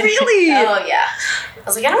named. Really? Oh yeah. I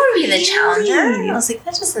was like, I don't want to be the challenger. I was like,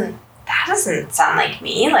 that doesn't sound like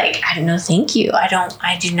me. Like, I don't know, thank you.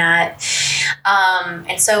 I do not.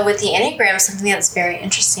 And so with the Enneagram, something that's very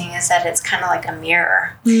interesting is that it's kind of like a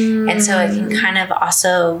mirror. And so it can kind of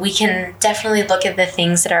also, we can definitely look at the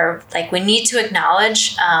things that are like, we need to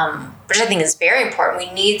acknowledge, which I think is very important.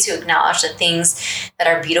 We need to acknowledge the things that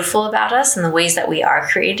are beautiful about us and the ways that we are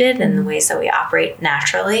created and the ways that we operate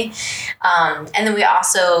naturally. And then we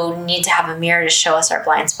also need to have a mirror to show us our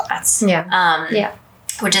blind spots. Yeah.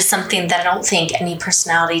 Which is something that I don't think any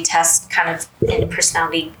personality test any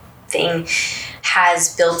personality thing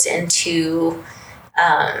has built into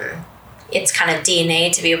its kind of DNA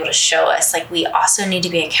to be able to show us. Like, we also need to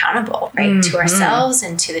be accountable, right? To ourselves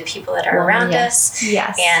and to the people that are around us.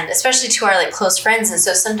 Yes. And especially to our like close friends. And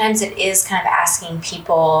so sometimes it is kind of asking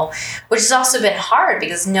people, which has also been hard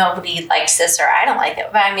because nobody likes this or I don't like it.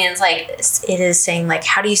 But I mean, it's like, it is saying like,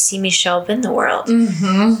 how do you see me show up in the world?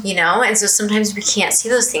 You know? And so sometimes we can't see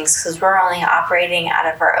those things because we're only operating out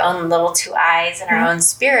of our own little two eyes and our own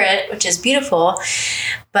spirit, which is beautiful.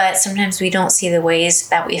 But sometimes we don't see the ways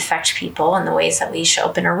that we affect people and the ways that we show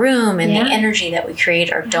up in a room and the energy that we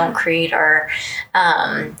create or don't create, or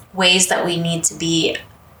ways that we need to be,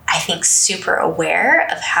 I think, super aware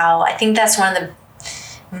of how. I think that's one of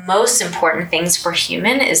the most important things for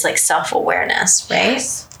human is like self-awareness, right?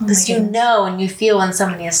 Because you know and you feel when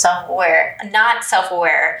somebody is not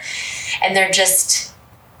self-aware, and they're just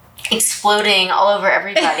exploding all over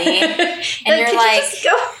everybody. And you're like,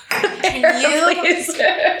 can you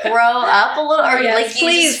grow up a little? Or like, you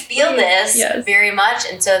just feel this very much.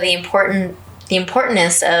 And so the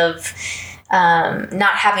importance of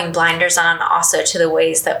not having blinders on also to the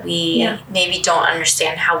ways that we maybe don't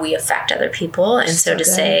understand how we affect other people. And so to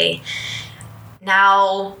say,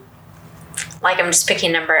 now, like, I'm just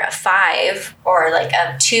picking a number, a 5 or like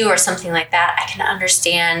a 2 or something like that, I can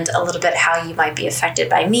understand a little bit how you might be affected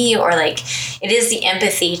by me. Or like, it is the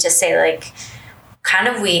empathy to say, like, kind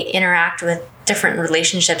of we interact with different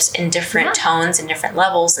relationships in different tones and different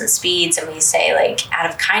levels and speeds. And we say, like, out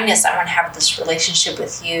of kindness, I want to have this relationship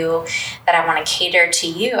with you, that I want to cater to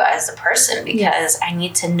you as a person, because I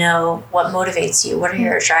need to know what motivates you. What are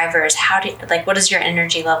your drivers? What is your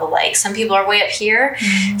energy level like? Some people are way up here.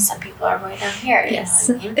 Some people are way down here. You know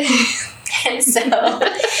what I mean? And so,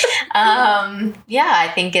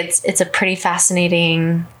 I think it's a pretty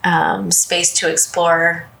fascinating space to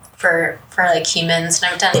explore for like humans.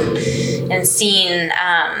 And I've done and seen,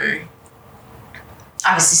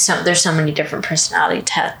 obviously there's so many different personality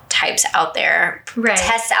types out there,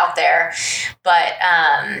 tests out there, but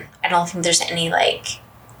I don't think there's any like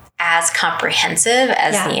as comprehensive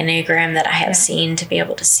as the Enneagram that I have seen, to be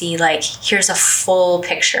able to see, like, here's a full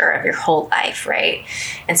picture of your whole life, right?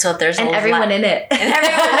 And so there's everyone in it. And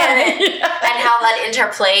everyone in it. And how that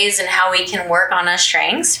interplays and how we can work on our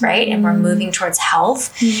strengths, right? And we're moving towards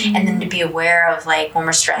health. And then to be aware of, like, when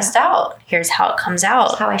we're stressed out, here's how it comes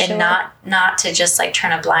out. How I show up. Not to just, like,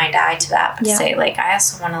 turn a blind eye to that, but to say, like, I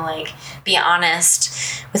also want to, like, be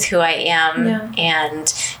honest with who I am.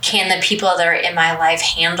 And can the people that are in my life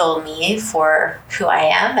handle me for who I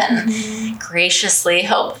am, and graciously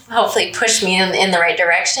hopefully push me in the right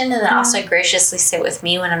direction, and then also graciously sit with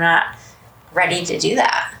me when I'm not ready to do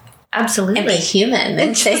that. Absolutely. And be human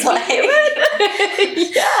and say, like,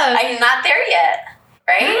 I'm not there yet,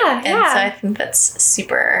 right? And so I think that's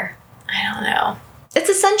super, I don't know. It's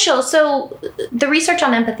essential. So the research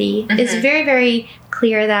on empathy is very, very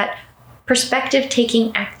clear that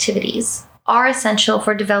perspective-taking activities are essential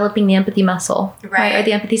for developing the empathy muscle, right? Or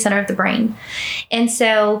the empathy center of the brain. And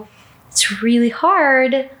so it's really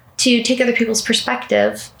hard to take other people's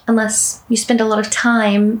perspective unless you spend a lot of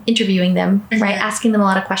time interviewing them, right? Asking them a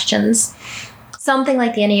lot of questions. Something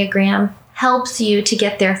like the Enneagram helps you to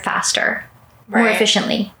get there faster, more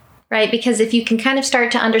efficiently, right? Because if you can kind of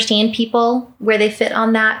start to understand people where they fit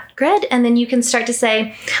on that grid, and then you can start to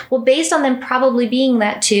say, well, based on them probably being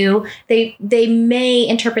that too, they may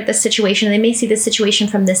interpret this situation, they may see this situation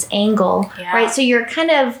from this angle, right? So you're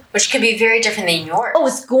kind of... Which could be very different than yours. Oh,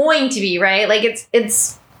 it's going to be, right? Like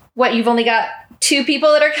it's what, you've only got 2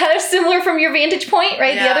 people that are kind of similar from your vantage point,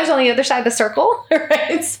 right? The other's on the other side of the circle,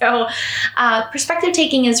 right? So perspective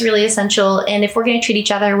taking is really essential. And if we're going to treat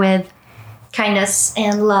each other with kindness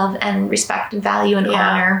and love and respect and value and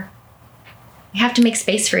honor, we have to make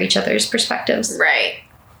space for each other's perspectives. Right.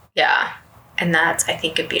 Yeah. And that's, I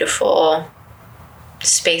think, a beautiful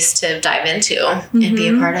space to dive into and be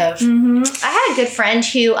a part of. I had a good friend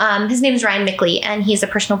who, his name is Ryan Mickley, and he's a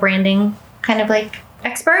personal branding kind of like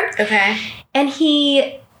expert. Okay. And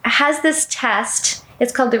he has this test.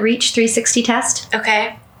 It's called the Reach 360 test.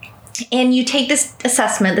 Okay. And you take this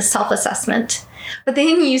assessment, this self-assessment, but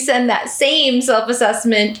then you send that same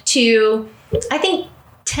self-assessment to, I think,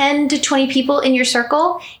 10 to 20 people in your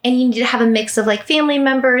circle, and you need to have a mix of like family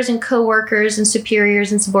members and coworkers and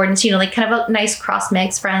superiors and subordinates, you know, like kind of a nice cross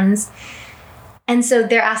mix friends. And so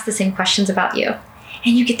they're asked the same questions about you,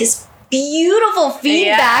 and you get this beautiful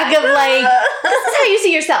feedback of like, this is how you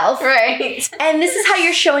see yourself. Right. And this is how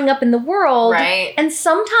you're showing up in the world. Right. And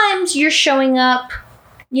sometimes you're showing up,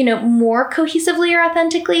 you know, more cohesively or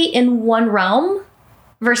authentically in one realm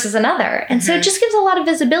versus another. And so it just gives a lot of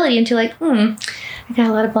visibility into like, I got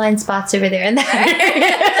a lot of blind spots over there and there.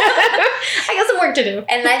 I got some work to do.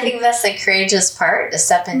 And I think that's the courageous part, to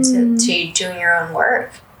step into to doing your own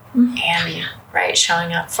work and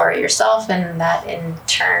showing up for yourself, and that in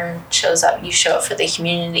turn you show up for the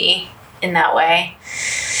community in that way.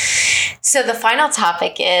 So the final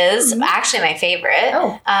topic is actually my favorite.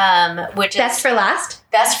 Which Best is for last?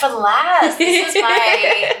 Best for last.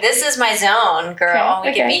 This is my zone, girl.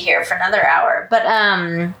 We could be here for another hour. But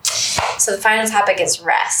so the final topic is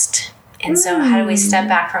rest. And so how do we step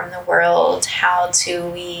back from the world? How do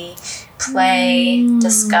we play,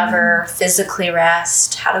 discover, physically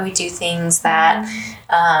rest? How do we do things that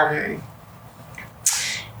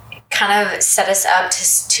kind of set us up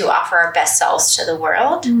to offer our best selves to the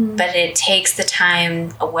world? But it takes the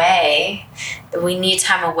time away. We need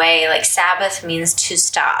time away. Like Sabbath means to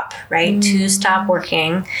stop, right? To stop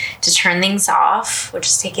working, to turn things off, which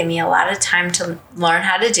has taken me a lot of time to learn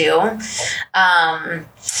how to do.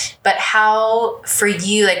 But how, for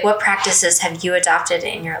you, like what practices have you adopted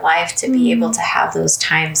in your life to be able to have those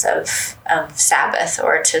times of Sabbath,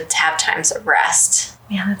 or to have times of rest?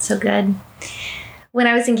 Yeah, that's so good. When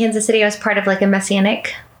I was in Kansas City, I was part of like a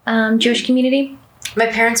Messianic Jewish community. My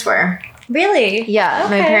parents were. Really? Yeah,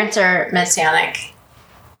 okay. My parents are Messianic.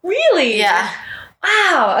 Really? Yeah.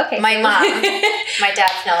 Wow. Okay. My mom. My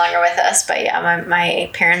dad's no longer with us, but yeah, my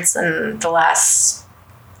parents in the last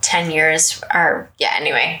 10 years are,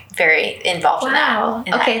 anyway, very involved in that.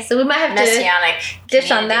 Okay, so we might have Messianic to dish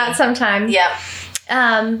on that sometime. Yep.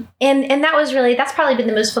 And that was really, that's probably been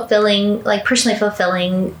the most fulfilling, like personally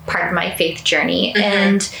fulfilling part of my faith journey.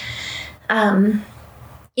 And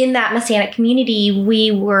in that Messianic community, we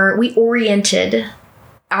oriented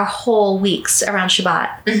our whole weeks around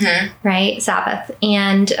Shabbat, right? Sabbath.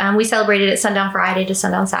 And we celebrated it sundown Friday to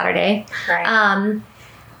sundown Saturday. Right.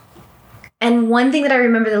 And one thing that I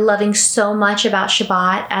remember loving so much about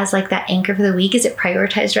Shabbat as like that anchor for the week is it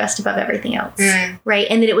prioritized rest above everything else, right?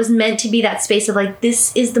 And that it was meant to be that space of like,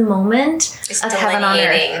 this is the moment of heaven on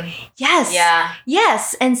earth. Yes. Yeah.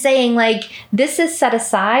 Yes. And saying like, this is set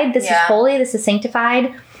aside. This is holy. This is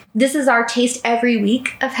sanctified. This is our taste every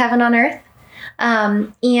week of heaven on earth.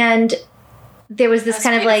 And there was this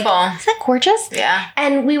kind beautiful. Of like, is that gorgeous? Yeah.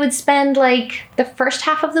 And we would spend like the first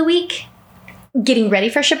half of the week getting ready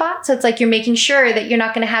for Shabbat. So it's like you're making sure that you're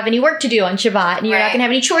not going to have any work to do on Shabbat, and you're not going to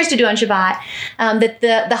have any chores to do on Shabbat. That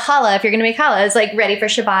the challah, if you're going to make challah, is like ready for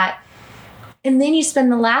Shabbat. And then you spend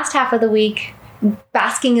the last half of the week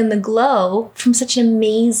basking in the glow from such an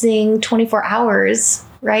amazing 24 hours,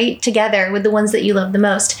 right? Together with the ones that you love the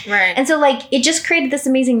most. Right. And so like it just created this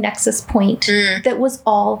amazing nexus point that was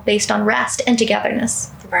all based on rest and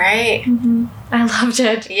togetherness. Right. I loved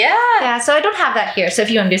it. Yeah. Yeah, so I don't have that here. So if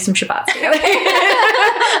you want to do some Shabbats together,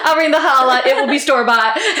 I'll bring the challah. It will be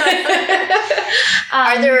store-bought.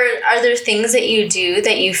 Are there things that you do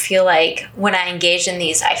that you feel like, when I engage in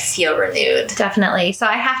these, I feel renewed? Definitely. So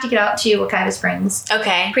I have to get out to Wekiva Springs.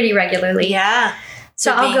 Okay. Pretty regularly. Yeah.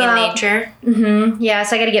 So I'll being go in out. nature. Yeah,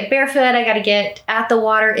 so I got to get barefoot. I got to get at the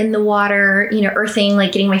water, in the water, earthing,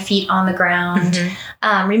 like getting my feet on the ground,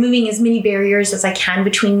 removing as many barriers as I can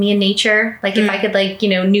between me and nature. Like if I could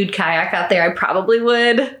nude kayak out there, I probably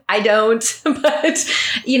would. I don't, but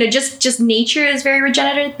just nature is very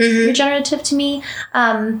regenerative to me.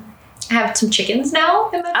 I have some chickens now.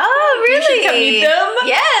 Oh, really? You should come meet them.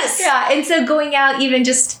 Yes. Yeah, and so going out, even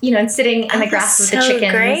just and sitting in the grass with the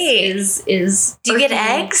chickens is. Do you get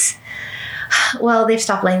eggs? Well, they've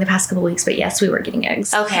stopped laying the past couple weeks, but yes, we were getting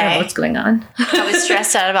eggs. Okay. I don't know what's going on. I was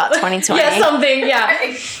stressed out about 2020. Yeah, something.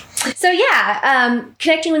 Yeah. So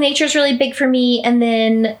connecting with nature is really big for me, and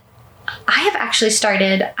then I have actually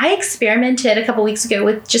I experimented a couple weeks ago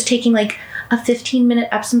with just taking like a 15-minute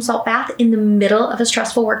Epsom salt bath in the middle of a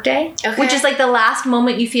stressful workday, which is like the last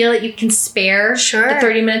moment you feel that you can spare the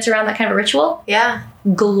 30 minutes around that kind of ritual. Yeah.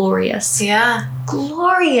 Glorious. Yeah.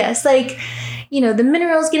 Glorious. Like, the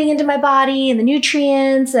minerals getting into my body and the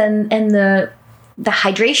nutrients and the the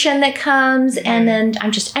hydration that comes, and then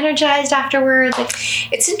I'm just energized afterwards. Like,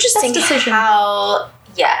 it's interesting how,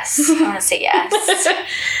 yes, I want to say yes.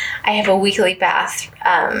 I have a weekly bath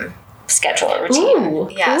schedule routine. Ooh,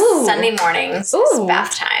 yes, ooh. Sunday mornings is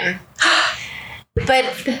bath time. But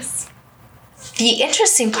the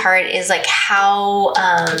interesting part is like how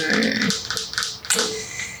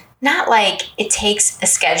not like it takes a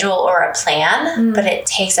schedule or a plan, but it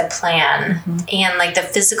takes a plan and like the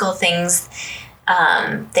physical things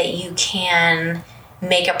that you can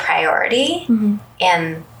make a priority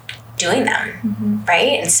and doing them,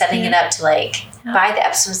 right? And setting it up to like buy the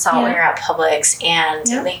Epsom salt when you're at Publix and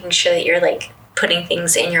making sure that you're like putting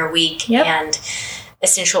things in your week and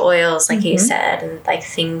essential oils, like you said, and like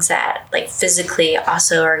things that like physically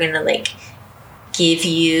also are going to like give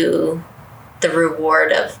you the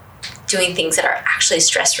reward of doing things that are actually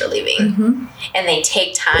stress relieving and they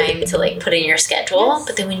take time to like put in your schedule,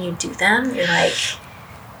 but then when you do them, you're like,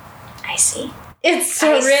 I see. It's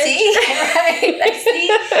so rich. Right? I see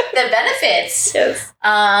the benefits. Yes.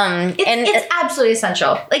 It's absolutely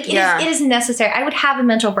essential. Like it is necessary. I would have a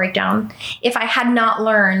mental breakdown if I had not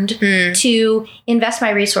learned to invest my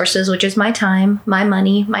resources, which is my time, my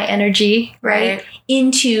money, my energy, right?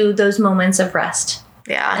 Into those moments of rest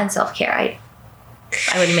and self-care.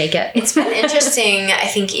 I wouldn't make it. It's been interesting, I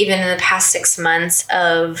think, even in the past 6 months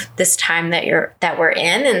of this time that we're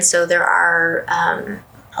in. And so there are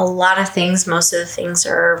a lot of things. Most of the things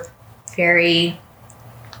are very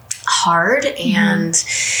hard and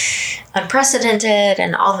unprecedented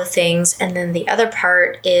and all the things. And then the other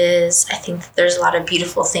part is I think that there's a lot of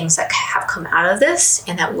beautiful things that have come out of this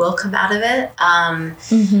and that will come out of it. And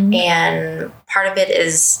part of it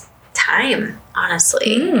is time,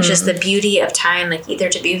 honestly. Just the beauty of time, like either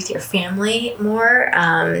to be with your family more,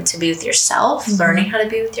 to be with yourself, learning how to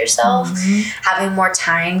be with yourself, having more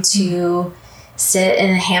time to sit in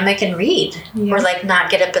a hammock and read or like not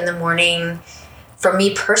get up in the morning. For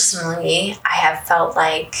me personally, I have felt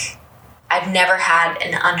like I've never had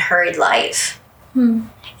an unhurried life. And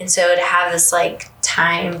so to have this like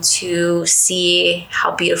time to see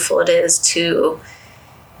how beautiful it is to,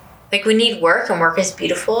 like, we need work and work is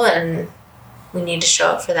beautiful and we need to show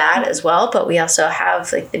up for that as well. But we also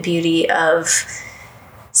have like the beauty of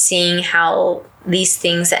seeing how these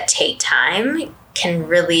things that take time can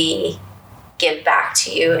really give back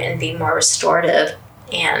to you and be more restorative,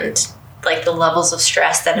 and like the levels of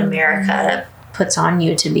stress that America puts on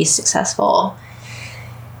you to be successful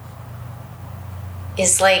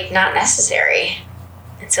is like not necessary.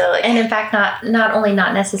 And so like, and in fact not only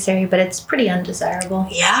not necessary, but it's pretty undesirable.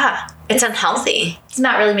 Yeah. It's unhealthy. It's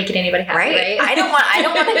not really making anybody happy, right? I don't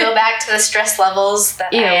want to go back to the stress levels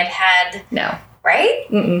that I had. No. Right?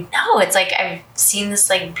 No, it's like I've seen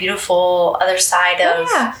this like beautiful other side of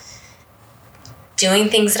doing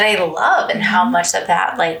things that I love and how much of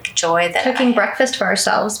that like joy that cooking breakfast for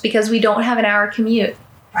ourselves because we don't have an hour commute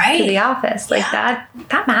to the office. Like that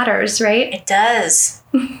matters, right? It does.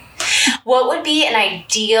 What would be an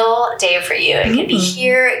ideal day for you? It could be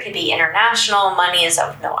here, it could be international, money is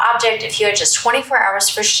of no object. If you had just 24 hours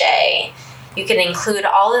for Shay, you can include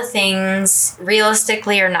all the things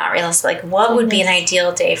realistically or not realistic. Like what would be an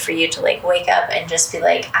ideal day for you to like wake up and just be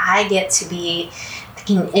like, I get to be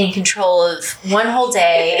in control of one whole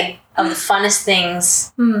day of the funnest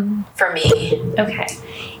things for me. Okay.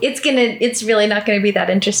 It's really not going to be that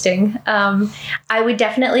interesting. I would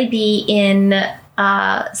definitely be in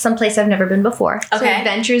someplace I've never been before. Okay. So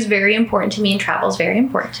adventure is very important to me and travel is very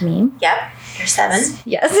important to me. Yep. You're 7.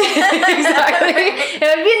 Yes. Exactly. It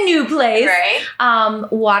would be a new place. Right.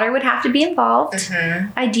 Water would have to be involved.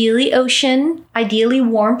 Ideally ocean. Ideally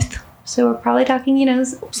warmth. So we're probably talking,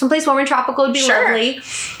 someplace warm and tropical would be lovely.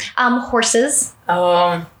 Horses.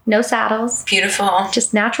 Oh. No saddles. Beautiful.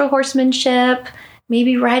 Just natural horsemanship.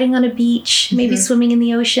 Maybe riding on a beach. Maybe swimming in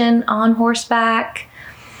the ocean on horseback.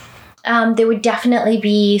 There would definitely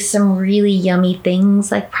be some really yummy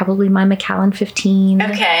things, like probably my Macallan 15.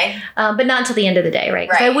 Okay. But not until the end of the day, right?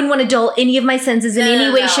 Because I wouldn't want to dull any of my senses in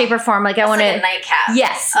any way, shape, or form. Like I want to like a nightcap.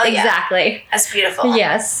 Yes, exactly. Yeah. That's beautiful.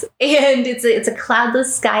 Yes, and it's a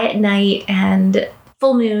cloudless sky at night and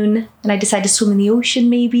full moon, and I decide to swim in the ocean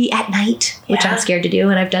maybe at night, which I'm scared to do,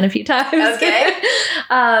 and I've done a few times. Okay.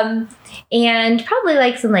 And probably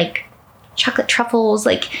like some like chocolate truffles,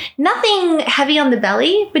 like nothing heavy on the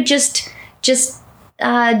belly, but just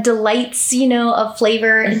delights, of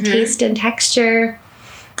flavor and taste and texture.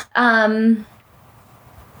 What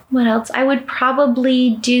else? I would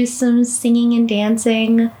probably do some singing and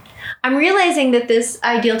dancing. I'm realizing that this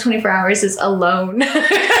ideal 24 hours is alone.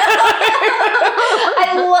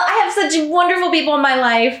 I have such wonderful people in my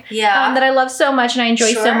life that I love so much and I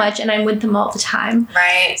enjoy so much, and I'm with them all the time.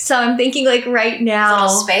 Right. So I'm thinking like right now.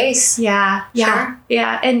 Little space. Yeah. Sure.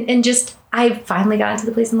 Yeah. And just, I finally got into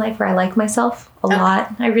the place in life where I like myself a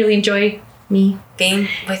lot. I really enjoy me. Being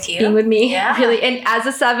with you. Being with me. Yeah. Really. And as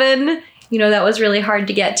a 7, that was really hard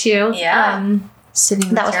to get to. Yeah.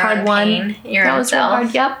 Sitting that was hard one. That was really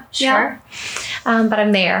hard. Yep. Sure. Yeah. But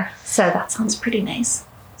I'm there. So that sounds pretty nice.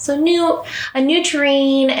 So a new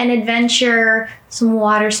terrain, an adventure, some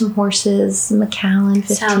water, some horses, some Macallan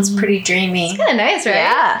 15. Sounds pretty dreamy. It's kind of nice, right?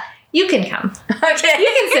 Yeah. You can come. Okay.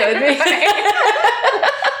 You can sit with me.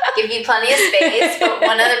 Give you plenty of space, but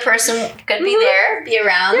one other person could be there, be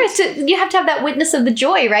around. You have to have that witness of the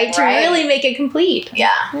joy, right? To really make it complete.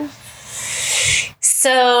 Yeah.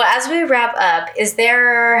 So as we wrap up, is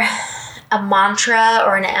there a mantra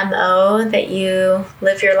or an MO that you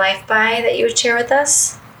live your life by that you would share with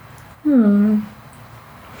us?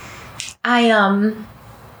 I've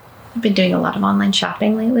been doing a lot of online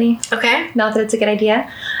shopping lately. Okay. Not that it's a good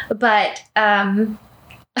idea, but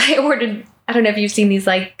I ordered, I don't know if you've seen these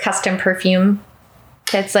like custom perfume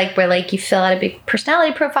kits, like where like you fill out a big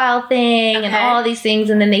personality profile thing and all these things,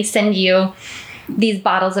 and then they send you these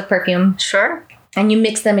bottles of perfume. Sure. And you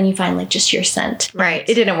mix them and you find like just your scent. Right.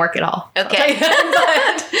 It didn't work at all. Okay.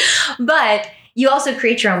 but you also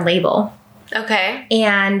create your own label. Okay.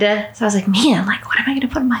 And so I was like, man, like, what am I going to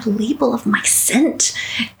put on my label of my scent?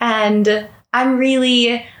 And I'm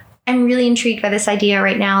really intrigued by this idea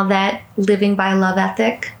right now that living by a love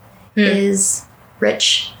ethic is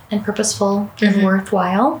rich and purposeful and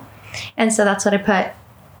worthwhile. And so that's what I put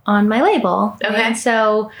on my label. Okay. And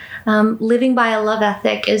so living by a love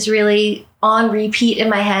ethic is really on repeat in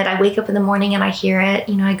my head. I wake up in the morning and I hear it.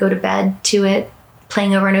 I go to bed to it,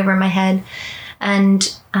 playing over and over in my head. And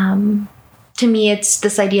to me, it's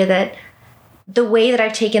this idea that the way that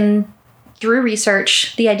I've taken through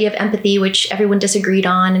research, the idea of empathy, which everyone disagreed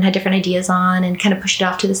on and had different ideas on and kind of pushed it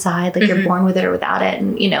off to the side, like you're born with it or without it.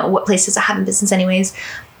 And, what place does it have in business anyways?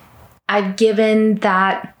 I've given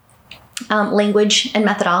that language and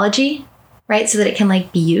methodology, right? So that it can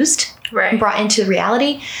like be used and brought into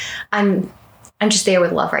reality. I'm just there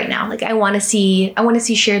with love right now. Like I want to see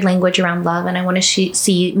shared language around love, and I want to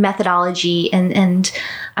see methodology, and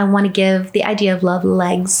I want to give the idea of love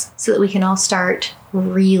legs so that we can all start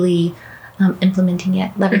really implementing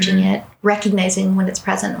it, leveraging it, recognizing when it's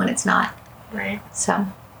present, when it's not. Right. So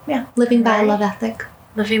yeah, living by a love ethic.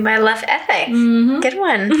 Living by a love ethic. Good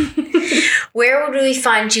one. Where would we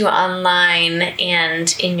find you online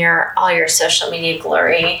and in all your social media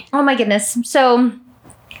glory? Oh my goodness. So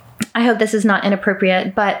I hope this is not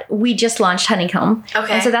inappropriate, but we just launched Honeycomb.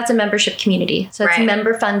 Okay. And so that's a membership community. So it's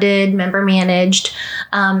member funded, member managed,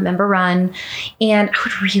 member run. And I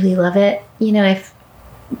would really love it, if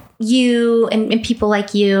you and people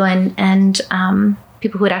like you and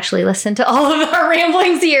people who would actually listen to all of our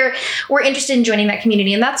ramblings here were interested in joining that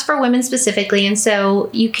community. And that's for women specifically. And so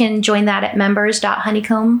you can join that at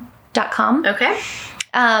members.honeycomb.com. Okay.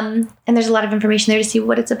 And there's a lot of information there to see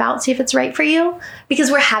what it's about, see if it's right for you. Because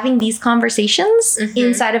we're having these conversations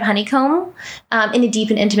inside of Honeycomb in a deep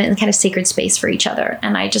and intimate and kind of sacred space for each other.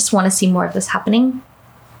 And I just want to see more of this happening.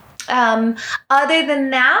 Other than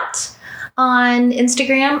that, on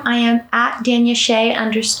Instagram, I am at Danya_Shea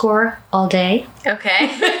 _all day. Okay.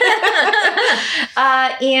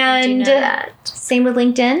 And same with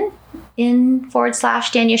LinkedIn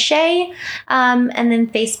 /Danya Shea. And then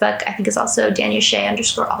Facebook, I think, is also Danya Shea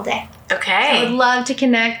 _all day. Okay. So I would love to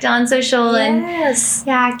connect on social and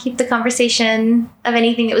keep the conversation of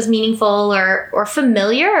anything that was meaningful or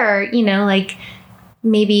familiar or, like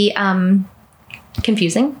maybe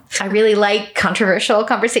confusing. I really like controversial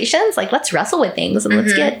conversations. Like, let's wrestle with things and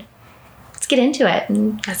let's get into it.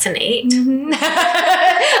 And that's an 8. I'm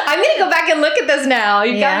gonna go back and look at this now.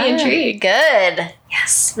 You got me intrigued. Good.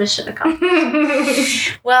 Yes, mission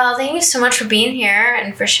accomplished. Well, thank you so much for being here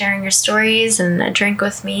and for sharing your stories and a drink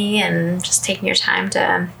with me and just taking your time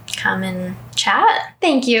to come and chat.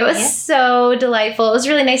 Thank you. It was so delightful. It was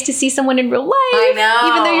really nice to see someone in real life. I know.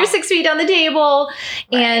 Even though you're 6 feet on the table.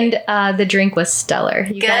 Right. And the drink was stellar.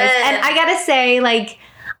 You guys. And I gotta say,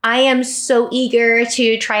 I am so eager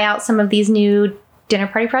to try out some of these new Dinner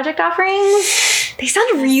Party Project offerings. They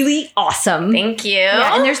sound really awesome. Thank you.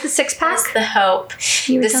 Yeah, and there's the 6-pack. That's the hope.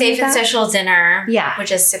 The Safe and Social Dinner. Yeah.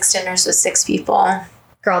 Which is 6 dinners with 6 people.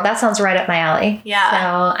 Girl, that sounds right up my alley. Yeah. So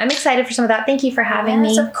I'm excited for some of that. Thank you for having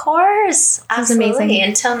me. Of course. Absolutely. Amazing.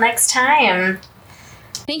 Until next time.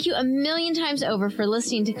 Thank you a million times over for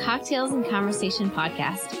listening to Cocktails and Conversation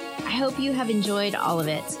podcast. I I hope you have enjoyed all of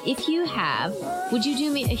it. If you have, would you do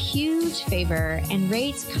me a huge favor and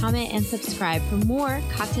rate, comment, and subscribe for more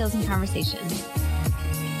Cocktails and Conversations?